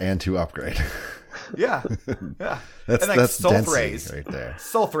Weaponsmith, and 2 upgrade. Yeah. That's And, like, that's Sulphur density Rays. right there.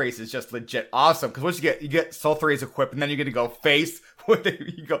 Sulphurase is just legit awesome because once you get Sulphurase equipped, and then you get to go face with it.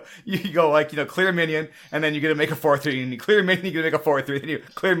 You go like clear minion, and then you get to make a 4/3, and you clear minion, you get to make a 4/3, then you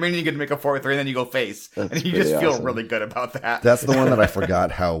clear minion, you get to make a 4/3, and then you go face, That's and you just pretty feel awesome. really good about that. That's the one that I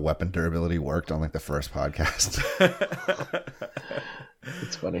forgot how weapon durability worked on like the first podcast.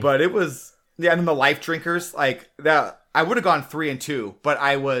 It's funny. But it was and then the life drinkers like that. I would have gone 3 and 2, but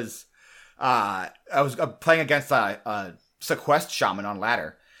I was playing against a Sequest shaman on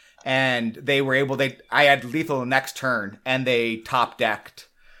ladder. And they were able. I had lethal the next turn, and they top decked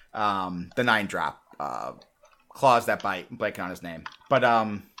the 9-drop claws that bite. I'm blanking on his name, but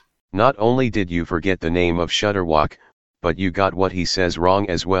Not only did you forget the name of Shutterwalk, but you got what he says wrong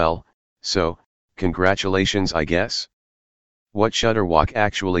as well, so, congratulations I guess? What Shutterwalk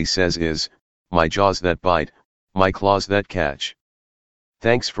actually says is, my jaws that bite, my claws that catch.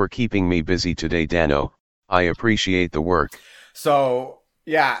 Thanks for keeping me busy today, Dano, I appreciate the work. so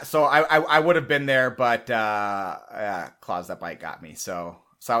I would have been there, but claws that bite got me. So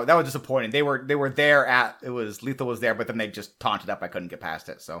that was disappointing. They were there lethal was there, but then they just taunted up. I couldn't get past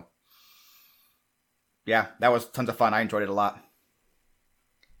it. So yeah, that was tons of fun. I enjoyed it a lot.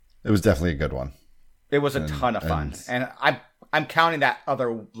 It was definitely a good one. It was a ton of fun, and I'm counting that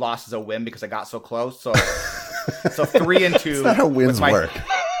other loss as a win because I got so close. So 3 and 2. That's not how wins work.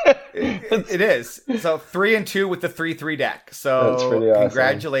 It is. So 3 and 2 with the 3/3 deck. So That's pretty awesome.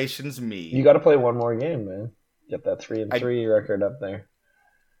 congratulations, me. You got to play one more game, man. Get that 3 and 3 record up there.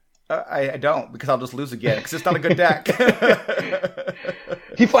 I don't because I'll just lose again because it's not a good deck.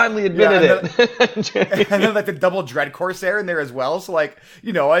 He finally admitted it. And then like the double Dread Corsair in there as well. So like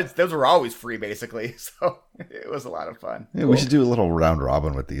those were always free basically. So it was a lot of fun. Yeah, we should do a little round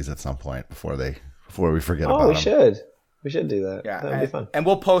robin with these at some point before we forget about Oh, we them. should. We should do that. Yeah, That'd be fun. And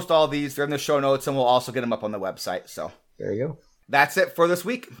we'll post all these. They're in the show notes, and we'll also get them up on the website. So There you go. that's it for this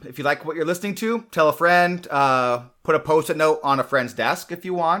week. If you like what you're listening to, tell a friend. Put a post-it note on a friend's desk if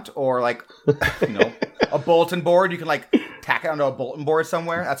you want, or like a bulletin board. You can like tack it onto a bulletin board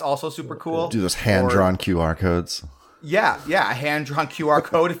somewhere. That's also super cool. Do those hand-drawn QR codes. Yeah, a hand-drawn QR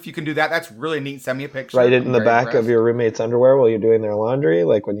code. If you can do that, that's really neat. Send me a picture. Write it in I'm the very back impressed. of your roommate's underwear while you're doing their laundry,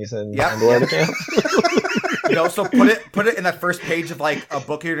 like when you send Yep. underwear to camp. So put it in that first page of like a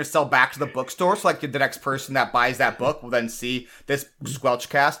book you're gonna sell back to the bookstore. So like the next person that buys that book will then see this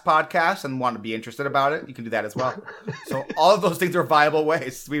Squelchcast podcast and want to be interested about it. You can do that as well. So all of those things are viable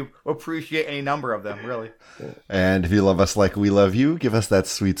ways. We appreciate any number of them, really. And if you love us like we love you, give us that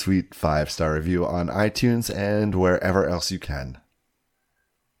sweet, sweet 5-star review on iTunes and wherever else you can.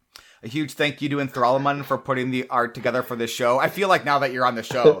 A huge thank you to Enthrallman for putting the art together for this show. I feel like now that you're on the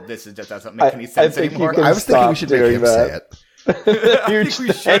show, this just doesn't make any sense think you anymore. can I was thinking we stop should make doing him that. say it. I Huge think we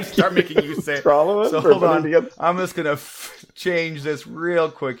should thank start you, making you say it. Enthrallman, So for hold putting on. together- I'm just going to change this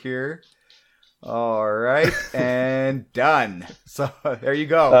real quick here. All right. And done. So there you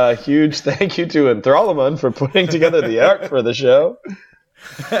go. Huge thank you to Enthrallman for putting together the art for the show.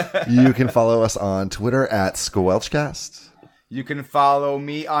 You can follow us on Twitter at Squelchcast. You can follow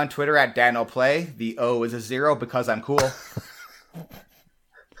me on Twitter at DanoPlay. The O is a 0 because I'm cool.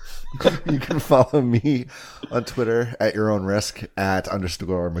 You can follow me on Twitter at your own risk at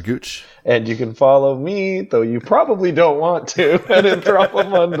 _Magooch. And you can follow me, though you probably don't want to, at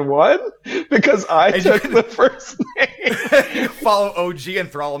Enthrallman1 because I took the first name. Follow OG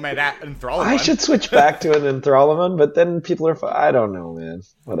Enthrallman at Enthrallman. I should switch back to an Enthrallman, but then people are. I don't know, man.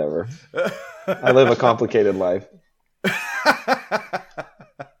 Whatever. I live a complicated life.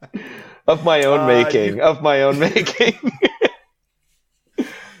 Of my own making. Of my own making.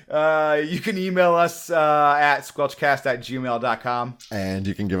 You can email us at squelchcast@gmail.com. And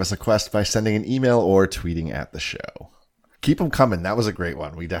you can give us a quest by sending an email or tweeting at the show. Keep them coming. That was a great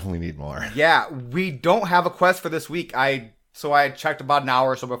one. We definitely need more. Yeah, we don't have a quest for this week. I checked about an hour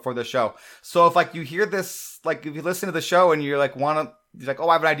or so before the show. So if like you hear this, like if you listen to the show and you're like oh,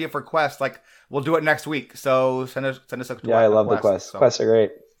 I have an idea for a quest, like we'll do it next week. So send us a Yeah, I love the quest. So, Quests are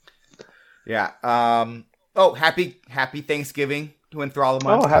great. yeah. Happy Thanksgiving to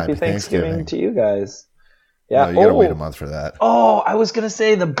Enthrallman. Oh, happy Happy Thanksgiving Thanksgiving to you guys. Yeah. No, you gotta wait a month for that. Oh, I was going to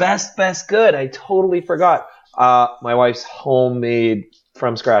say the best good. I totally forgot. My wife's homemade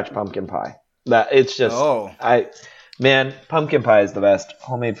from scratch pumpkin pie. It's just, pumpkin pie is the best.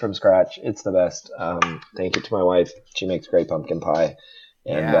 Homemade from scratch. It's the best. Thank you to my wife. She makes great pumpkin pie.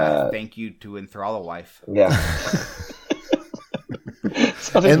 And, thank you to Enthrall wife. Yeah.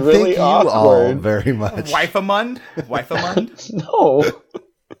 Sounded And really thank you all awkward. very much. Wifeamund? No.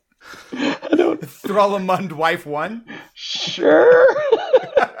 I don't. Enthrallamund wife 1? Sure.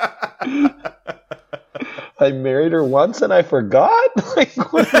 I married her once and I forgot? Like,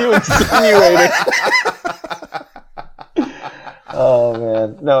 what are you insinuating? Oh,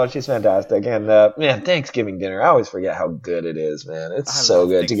 man. No, she's fantastic. And, man, Thanksgiving dinner. I always forget how good it is, man. It's so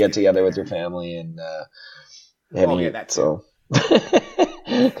good to get together with your family and eat. That too.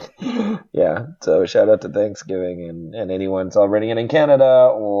 Yeah, so shout out to Thanksgiving and anyone celebrating it in Canada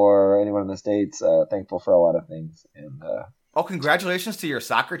or anyone in the States. Thankful for a lot of things. And congratulations to your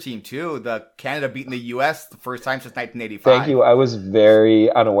soccer team, too. The Canada beating the U.S. the first time since 1985. Thank you. I was very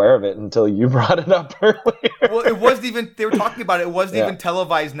unaware of it until you brought it up earlier. Well, it wasn't even, they were talking about it. It wasn't even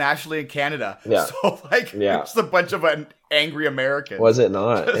televised nationally in Canada. Yeah. So, it was a bunch of angry Americans. Was it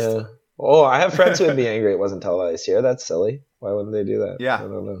not? Yeah. Oh, I have friends who would be angry it wasn't televised here. That's silly. Why wouldn't they do that? Yeah. I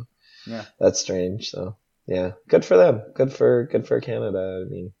don't know. Yeah. That's strange. So, yeah. Good for them. Good for Canada. I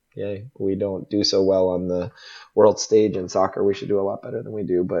mean, yeah, we don't do so well on the world stage in soccer. We should do a lot better than we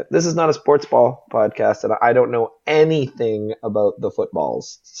do. But this is not a sports ball podcast, and I don't know anything about the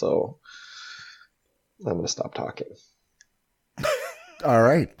footballs. So I'm going to stop talking. All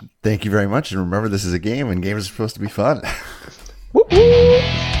right. Thank you very much. And remember, this is a game, and games are supposed to be fun. Woo-hoo!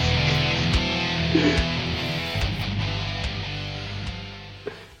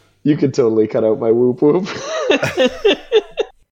 You could totally cut out my whoop whoop.